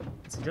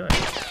 What's he doing?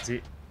 Is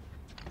he...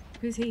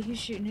 Who's he? Who's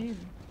shooting him?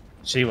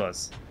 She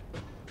was.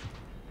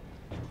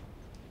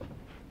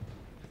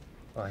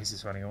 Oh, he's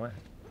just running away.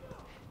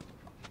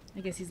 I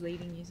guess he's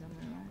leading you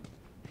somewhere, right?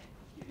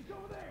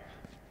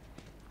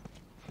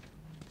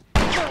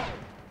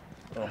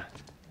 Oh.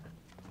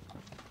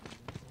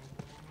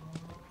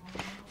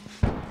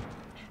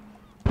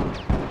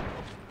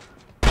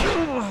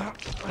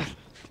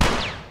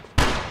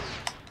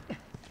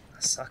 I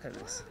suck at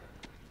this.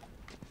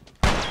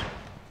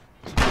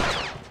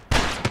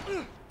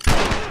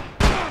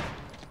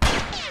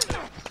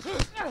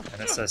 And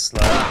it's so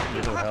slow,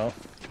 little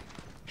health.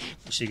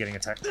 Is she getting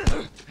attacked?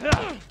 Where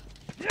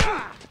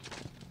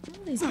do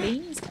these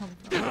beams come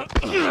from?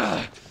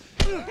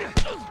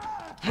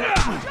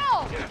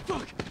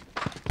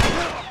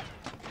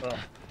 Oh.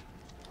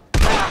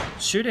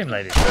 Shoot him,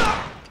 lady.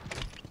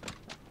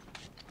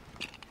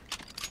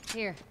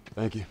 Here.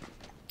 Thank you.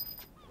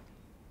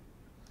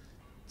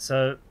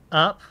 So,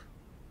 up.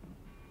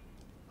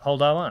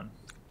 Hold R1.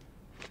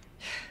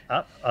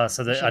 Up.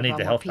 So I need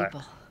the health pack.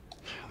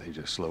 They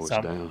just slow us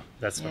So down.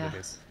 That's what it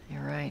is.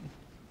 You're right.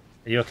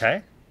 Are you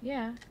okay?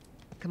 Yeah.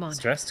 Come on.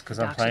 Stressed because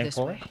The I'm doctor playing this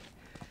poorly? way.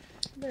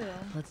 Little.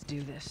 Let's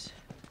do this.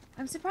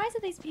 I'm surprised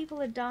that these people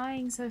are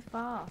dying so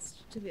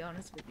fast, to be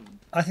honest with you.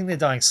 I think they're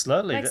dying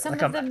slowly. Like some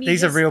Like, of them,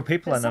 these are real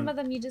people, and some of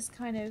them you just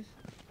kind of,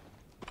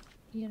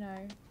 you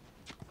know,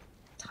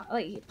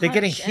 like they're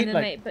getting punch, hit and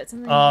then like. but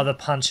something Oh, the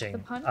punching. the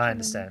punch I and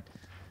understand.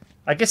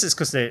 I guess it's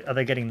because are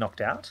they getting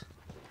knocked out?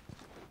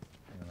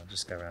 Hang on, I'll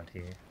just go around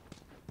here.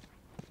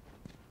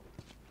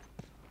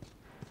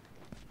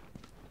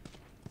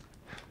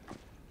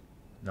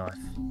 Knife.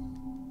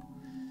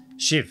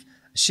 Shiv.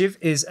 Shiv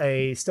is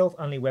a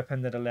stealth-only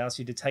weapon that allows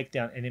you to take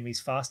down enemies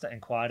faster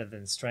and quieter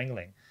than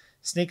strangling.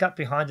 Sneak up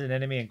behind an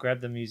enemy and grab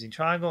them using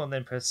triangle, and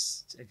then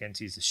press again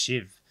to use the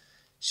Shiv.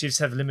 Shivs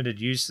have limited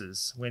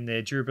uses. When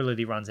their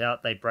durability runs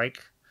out, they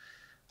break.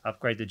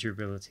 Upgrade the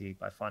durability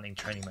by finding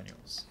training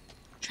manuals.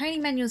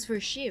 Training manuals for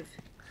a Shiv.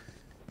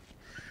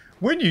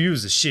 When you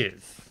use a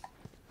Shiv...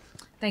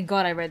 Thank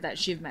God I read that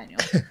Shiv manual.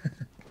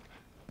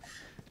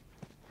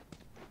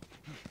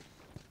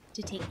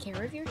 To take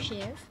care of your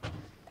Shiv.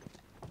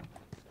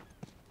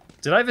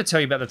 Did I ever tell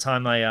you about the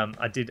time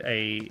I did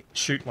a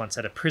shoot once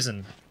at a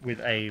prison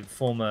with a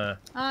former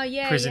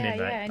prison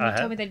inmate? And you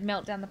told me they'd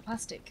melt down the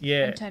plastic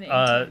and turn it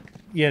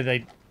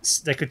into...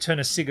 they could turn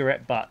a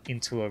cigarette butt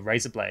into a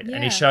razor blade, and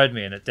he Yeah. showed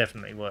me, and it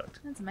definitely worked.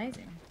 That's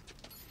amazing.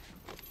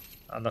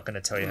 I'm not going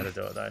to tell you how to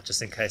do it though,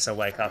 just in case I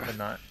wake up at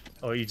night,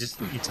 or you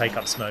take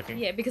up smoking.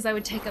 Yeah, because I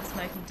would take up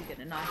smoking to get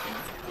a knife in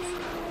his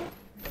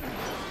house.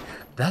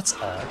 That's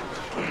odd.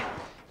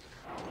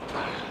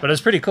 But it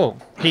was pretty cool.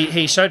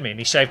 He showed me, and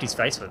he shaved his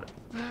face with it.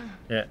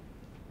 Yeah.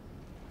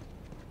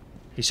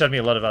 He showed me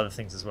a lot of other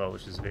things as well,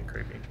 which was a bit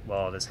creepy.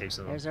 Wow, there's heaps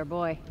of them. There's our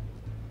boy.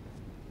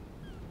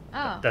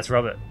 Oh. That's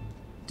Robert.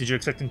 Did you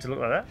expect him to look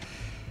like that?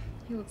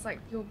 He looks like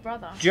your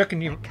brother. Do you reckon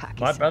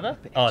my brother?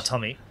 Oh,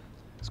 Tommy.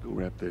 Let's go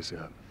wrap this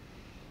up.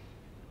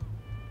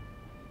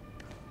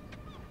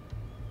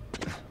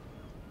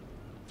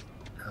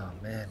 Oh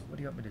man, what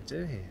do you want me to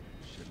do here?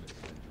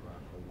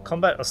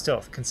 Combat or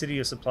stealth. Consider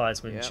your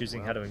supplies when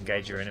choosing how to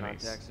engage your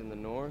enemies. Contacts in the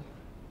north,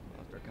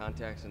 lost our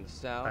contacts in the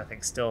south. I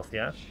think stealth,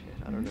 yeah? Shit,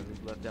 I don't know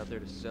who's left out there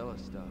to sell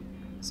us stuff.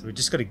 So we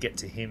just got to get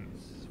to him.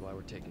 This is why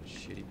we're taking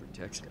shitty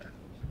protection.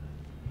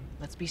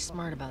 Let's be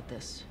smart about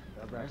this.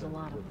 There's a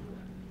lot of them.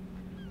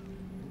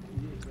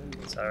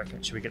 So I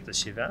reckon, should we get the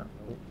Shiv out?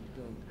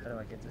 How do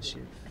I get the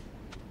Shiv?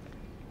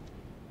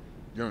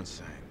 You're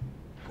insane.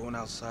 Going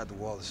outside the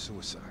wall is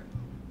suicide.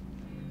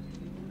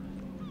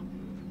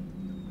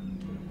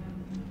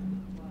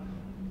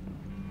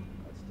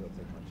 I'd still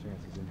take my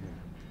chances in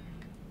here.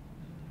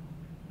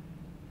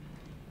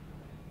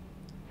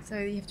 So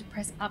you have to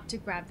press up to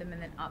grab them and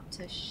then up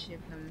to shiv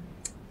them.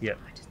 Yep.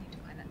 I just need to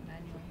find that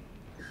manual.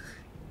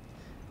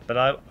 But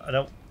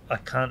I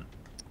can't.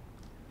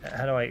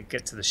 How do I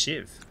get to the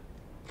Shiv?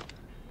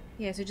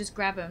 Yeah, so just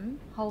grab them,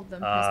 hold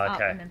them, press Ah, up,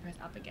 okay. and then press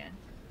up again.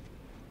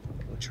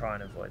 We'll try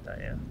and avoid that,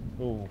 yeah.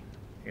 Ooh,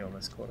 he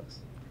almost caught us.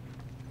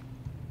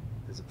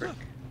 There's a brick.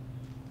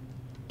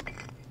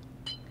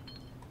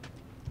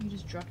 You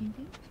just dropping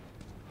things?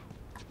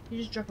 You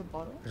just drop a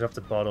bottle? I dropped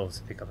the bottle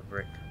to pick up a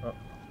brick. Oh,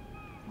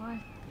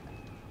 Why?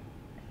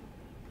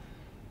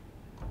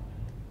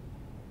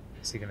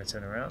 is he going to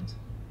turn around?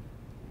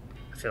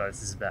 I feel like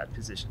this is a bad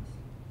position.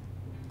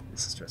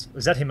 This is stressful.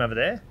 Is that him over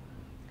there?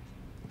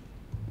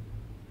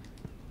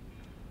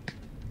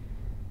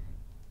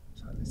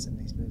 So listen,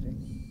 he's moving.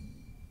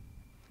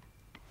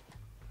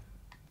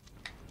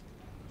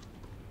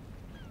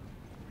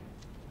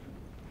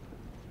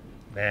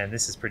 Man,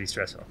 this is pretty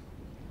stressful.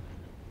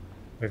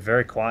 We're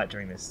very quiet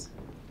during this.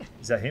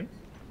 Is that him?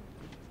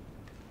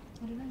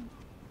 I don't know.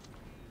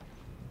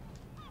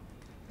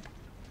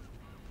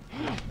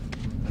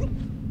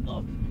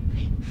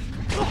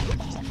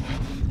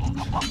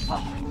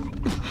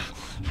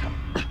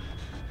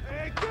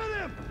 Hey, get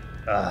him!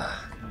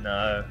 Ah,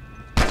 no.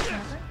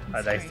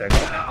 Oh, they threw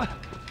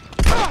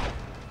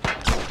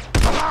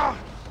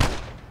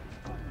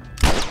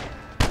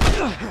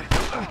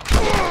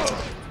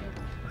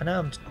I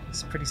know,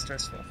 it's pretty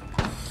stressful.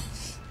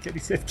 Get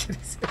his head, get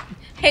his head.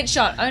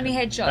 Headshot, only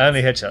headshots.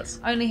 Only headshots.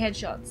 Only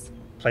headshots.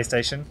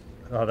 PlayStation.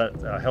 Oh,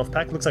 that health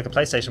pack looks like a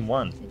PlayStation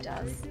 1. It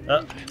does.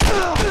 Oh.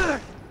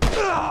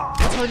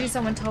 I told you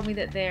someone told me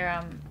that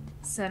their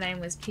surname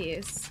was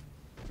Pierce.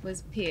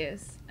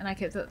 And I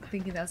kept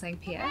thinking they were saying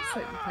PS,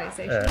 like the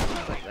PlayStation. Yeah. I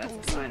was like,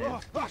 that's a sign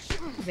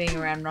of being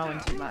around Rowan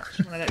too much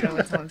when I don't know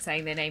when someone's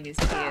saying their name is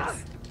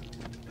Pierce.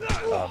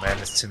 Oh man,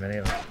 there's too many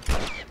of them.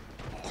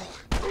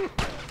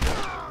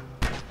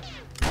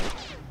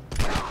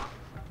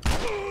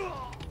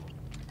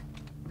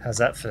 How's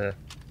that for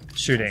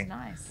shooting?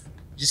 That's nice.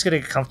 You just gotta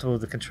get comfortable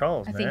with the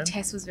controls, I man. think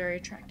Tess was very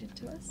attracted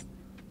to us.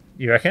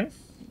 You reckon? I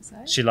think so.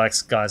 She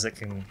likes guys that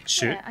can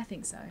shoot. Yeah, I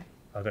think so.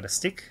 I've got a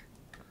stick.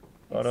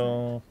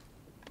 Bottle.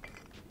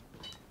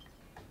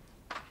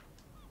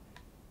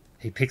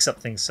 He picks up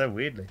things so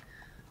weirdly.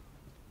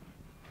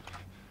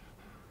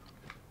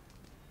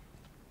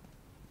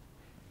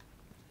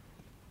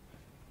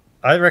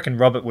 I reckon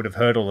Robert would have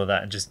heard all of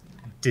that and just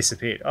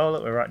disappeared. Oh,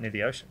 look, we're right near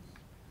the ocean.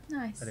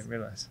 Nice. I didn't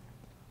realise.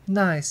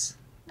 Nice.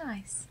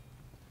 Nice.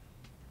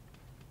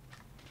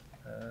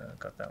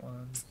 Got that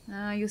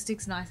one. Your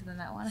stick's nicer than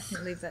that one. I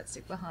think leave that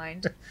stick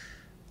behind.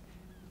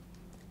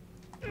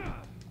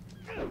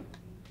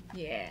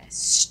 Yeah,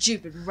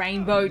 stupid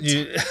rainbow.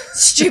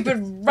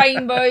 Stupid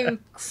rainbow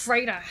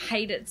crate. I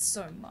hate it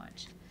so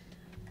much.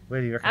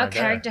 Where do you reckon Our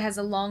character has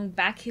a long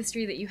back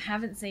history that you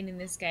haven't seen in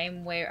this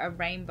game where a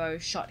rainbow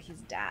shot his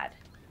dad.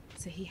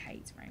 So he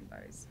hates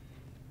rainbows.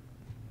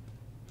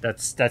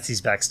 That's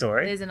his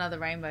backstory. There's another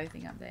rainbow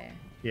thing up there.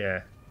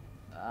 Yeah.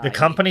 The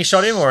company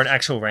shot him or an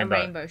actual rainbow? A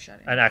rainbow shot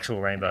him. An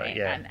actual rainbow,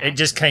 yeah. It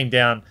just came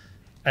down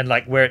and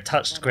like where it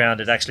touched ground,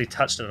 it actually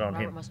touched it on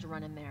him. Must have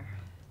run in there.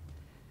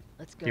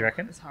 Let's go. Do you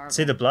reckon? It's horrible.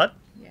 See the blood?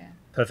 Yeah.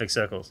 Perfect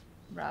circles.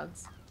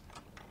 Rugs.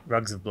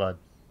 Rugs of blood.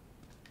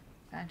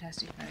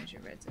 Fantastic furniture,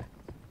 red circles.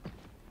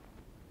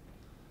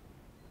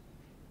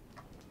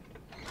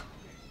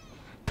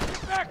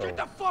 Get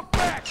the fuck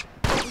back!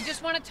 We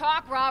just want to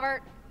talk,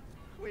 Robert.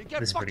 We get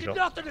This is pretty fucking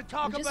cool. nothing to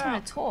talk We just about.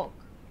 want to talk.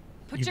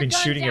 Put You've your been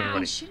gun shooting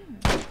down.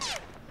 everybody.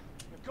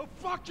 Go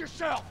fuck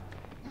yourself!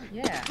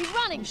 Yeah. He's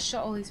running. He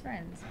shot all his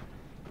friends.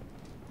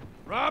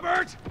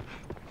 Robert!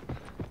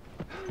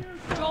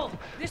 Joel,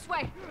 this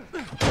way.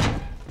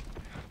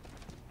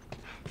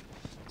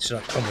 Should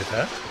I come with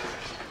her?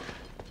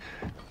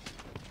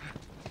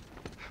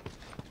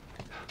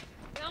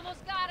 We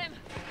almost got him.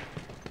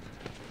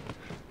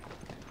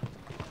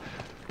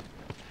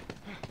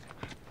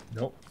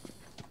 Nope.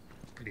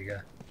 There you go.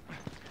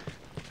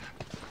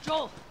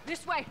 Joel,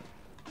 this way.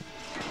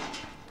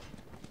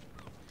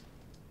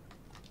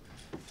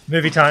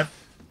 Movie time.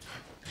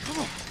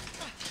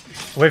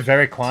 We're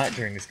very quiet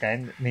during this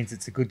game. That means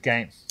it's a good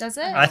game. Does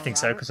it? I think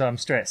so, because I'm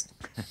stressed.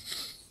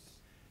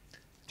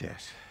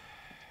 Yes.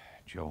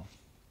 Joel.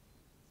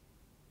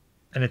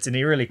 And it's an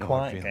eerily No hard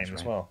quiet feelings, game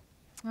as right? well.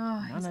 Oh,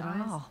 his None at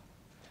eyes. all.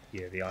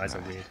 Yeah, the eyes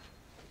are weird.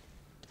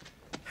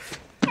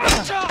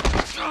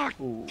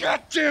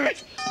 God damn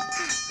it!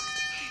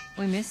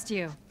 We missed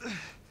you.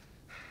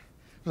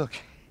 Look,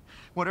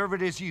 whatever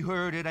it is you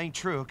heard, it ain't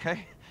true,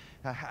 okay?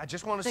 I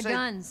just want to The say...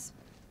 guns.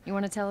 You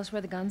want to tell us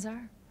where the guns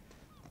are?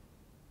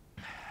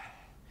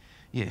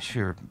 Yeah,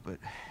 sure, but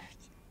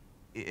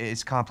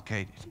it's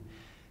complicated.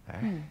 All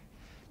right?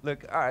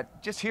 Look, all right,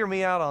 just hear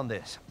me out on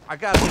this. I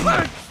got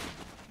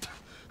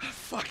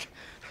Fuck.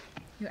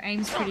 Your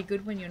aim's pretty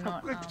good when you're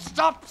not.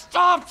 Stop!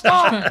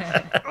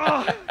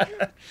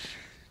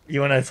 You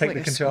want to take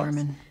the controls?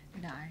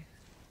 No.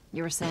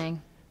 You were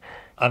saying?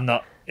 I'm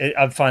not.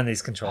 I find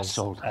these controls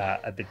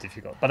a bit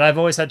difficult. But I've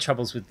always had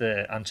troubles with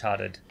the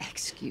Uncharted.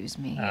 Excuse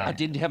me. I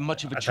didn't have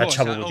much of a I've choice.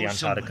 had trouble I with the owed Uncharted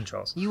somebody.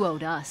 controls. You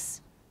owed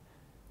us.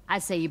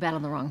 I'd say you bet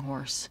on the wrong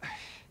horse.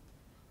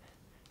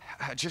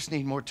 I just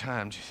need more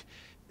time. Just,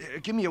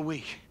 give me a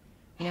week.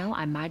 You know,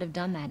 I might have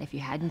done that if you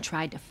hadn't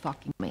tried to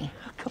fucking me.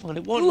 Come on,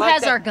 it won't Who like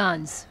has that. our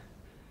guns?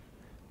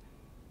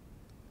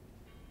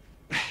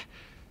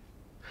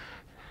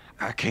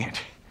 I can't.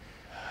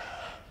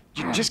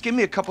 Just give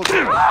me a couple.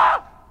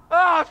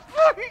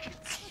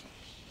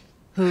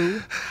 Who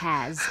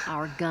has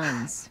our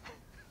guns?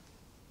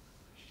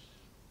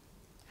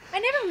 I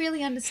never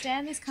really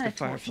understand this kind of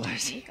talk.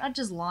 Fireflies. I'd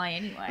just lie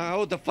anyway.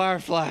 Oh, the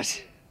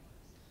fireflies.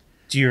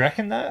 Do you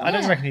reckon though? I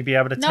don't Yeah. reckon you'd be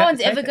able to. No one's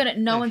take ever it. gonna.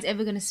 No one's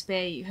ever gonna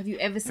spare you. Have you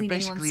ever seen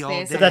anyone basically all spare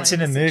dead. someone? But that's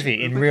in a this movie.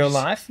 situation? In real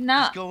life,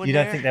 Nah. you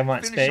don't think they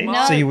might spare you,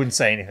 No. so you wouldn't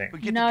say anything.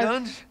 Get No. the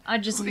guns?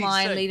 I'd just What do you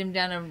lie and say? lead him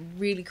down a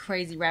really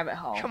crazy rabbit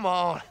hole. Come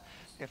on.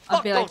 Yeah, I'd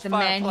fuck be like those the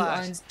man who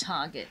fireflies. owns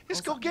Target.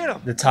 Just go get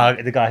them.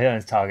 The guy who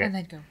owns Target. And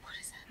they'd go, what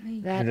does that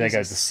mean? And they go,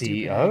 the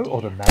CEO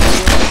or the manager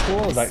of the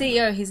store? Like,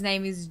 CEO, his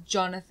name is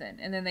Jonathan,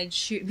 and then they'd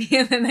shoot me,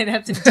 and then they'd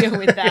have to deal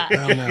with that.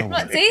 Well, no.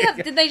 What, see,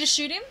 did they just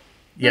shoot him?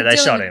 yeah, They're they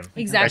shot dealing him. with-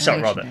 Exactly.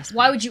 They shot Robert.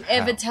 Why would you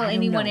ever tell I don't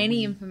anyone know.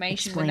 any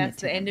information when Explain that's it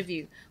to the end them. of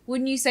you?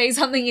 Wouldn't you say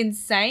something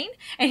insane?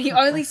 And he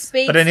only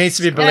speaks. But it needs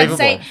to be and I'd believable.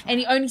 say, and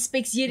he only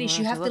speaks Yiddish. You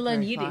You don't have have to to learn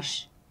look very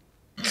Yiddish.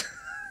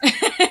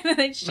 And then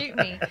they'd shoot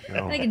me.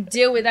 No. They can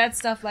deal with that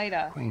stuff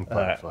later. Queen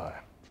Firefly.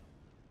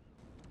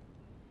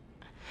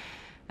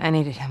 I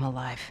needed him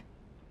alive.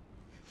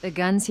 The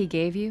guns he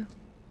gave you,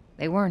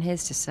 they weren't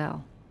his to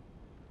sell.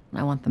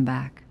 I want them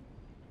back.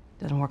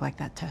 Doesn't work like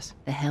that, Tess.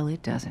 The hell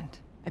it doesn't.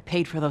 I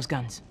paid for those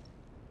guns.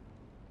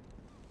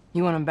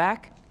 You want them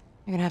back?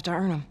 You're gonna have to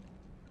earn them.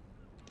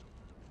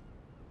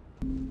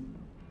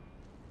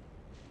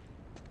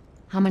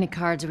 How many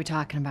cards are we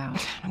talking about?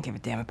 I don't give a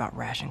damn about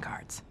ration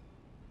cards.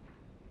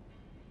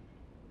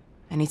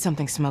 I need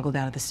something smuggled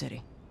out of the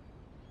city.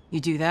 You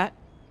do that,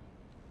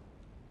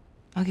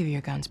 I'll give you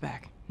your guns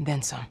back, and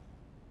then some.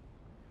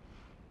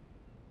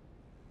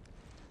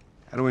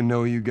 How do we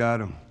know you got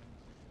them?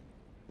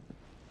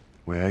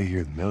 Well, I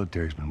hear the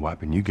military's been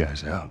wiping you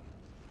guys out.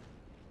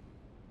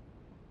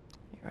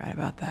 You're right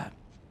about that.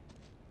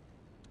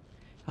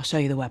 I'll show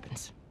you the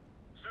weapons.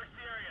 Search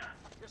the area.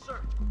 Yes, sir.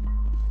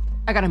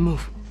 I gotta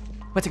move.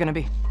 What's it gonna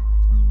be?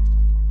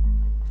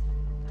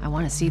 I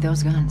want to see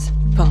those guns.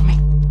 Follow me.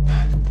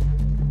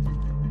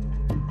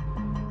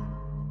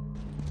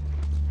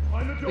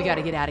 We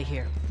gotta get out of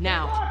here.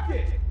 Now.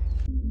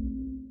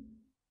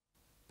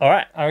 All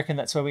right, I reckon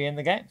that's where we end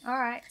the game. All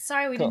right.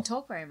 Sorry we didn't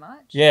talk very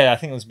much. Yeah, I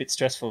think it was a bit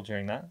stressful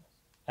during that.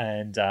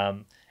 And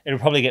it'll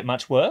probably get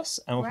much worse,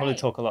 and we'll probably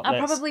talk a lot I'll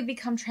less. probably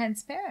become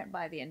transparent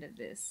by the end of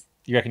this.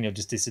 You reckon you'll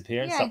just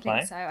disappear and stop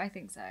playing? I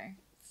think so.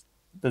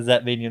 Does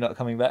that mean you're not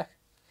coming back?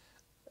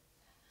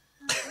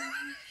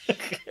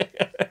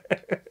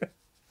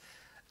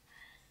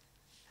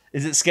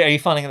 Is it scary? Are you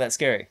finding it that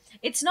scary?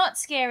 It's not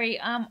scary.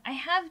 I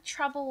have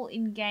trouble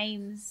in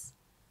games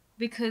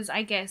because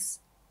I guess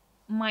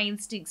my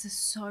instincts are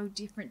so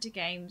different to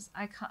games.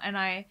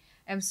 I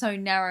am so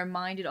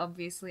narrow-minded.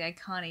 Obviously, I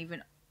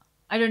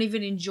don't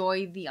even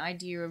enjoy the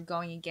idea of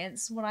going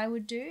against what I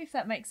would do, if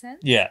that makes sense.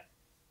 Yeah.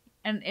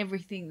 And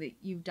everything that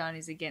you've done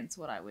is against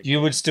what I would do.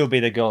 You would still be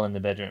the girl in the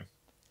bedroom.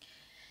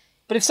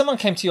 But if someone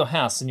came to your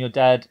house and your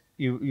dad,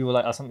 you were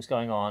like, oh, something's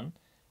going on,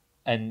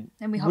 and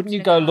wouldn't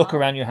you go look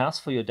around your house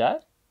for your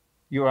dad?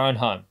 Your own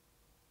home.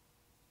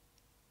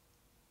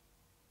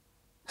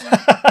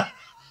 I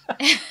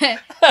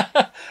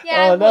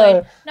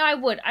would. No, I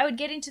would. I would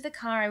get into the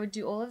car. I would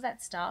do all of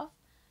that stuff.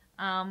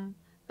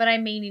 But I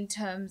mean in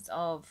terms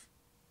of,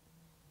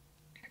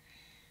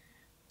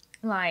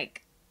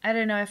 like, I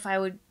don't know if I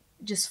would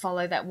just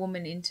follow that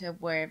woman into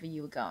wherever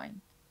you were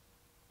going.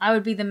 I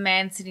would be the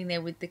man sitting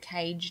there with the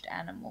caged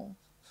animal.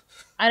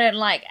 I don't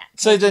like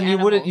So then you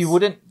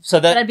wouldn't. So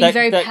that but I'd be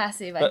very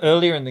passive. But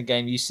earlier in the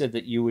game, you said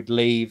that you would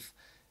leave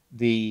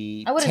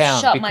the I would town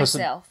have shot because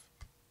myself.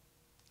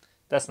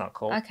 That's not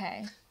cool.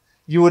 Okay.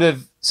 You would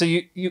have. So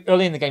you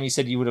early in the game, you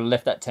said you would have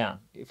left that town.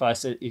 If I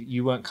said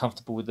you weren't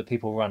comfortable with the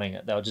people running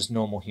it, they were just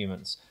normal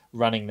humans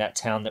running that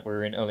town that we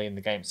were in early in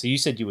the game. So you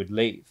said you would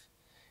leave,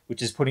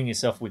 which is putting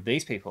yourself with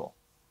these people.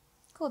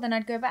 Cool. Then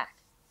I'd go back.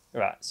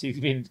 Right, so you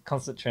could be in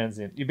constant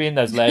transit. You'd be in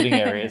those loading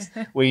areas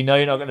where you know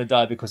you're not going to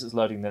die because it's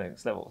loading the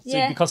next level. So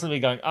you'd be constantly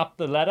going up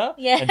the ladder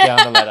and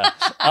down the ladder,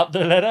 up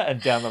the ladder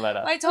and down the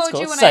ladder. I told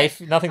you when safe,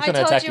 nothing's going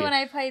to attack you. I told you when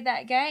I played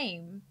that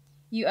game,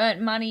 you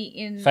earned money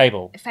in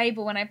Fable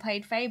when I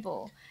played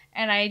Fable.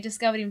 And I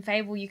discovered in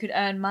Fable you could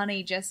earn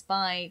money just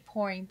by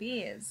pouring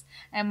beers.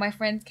 And my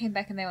friends came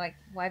back and they were like,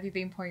 why have you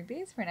been pouring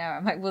beers for an hour?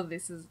 I'm like, well,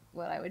 this is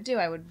what I would do.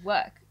 I would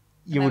work.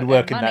 You would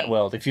work in that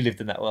world if you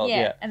lived in that world,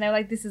 yeah. And they were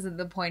like, this isn't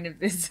the point of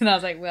this. And I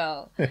was like,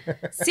 well,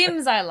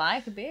 Sims I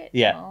like a bit.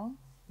 Yeah. More.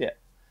 Yeah.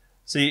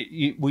 So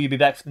will you be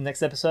back for the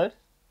next episode?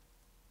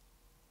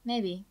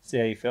 Maybe. See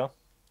how you feel?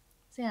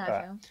 See how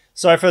I feel.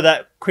 Sorry for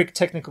that quick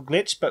technical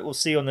glitch, but we'll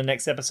see you on the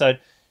next episode.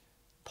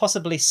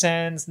 Possibly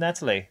sans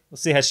Natalie. We'll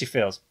see how she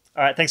feels.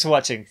 All right, thanks for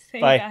watching.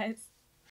 See Bye. you guys.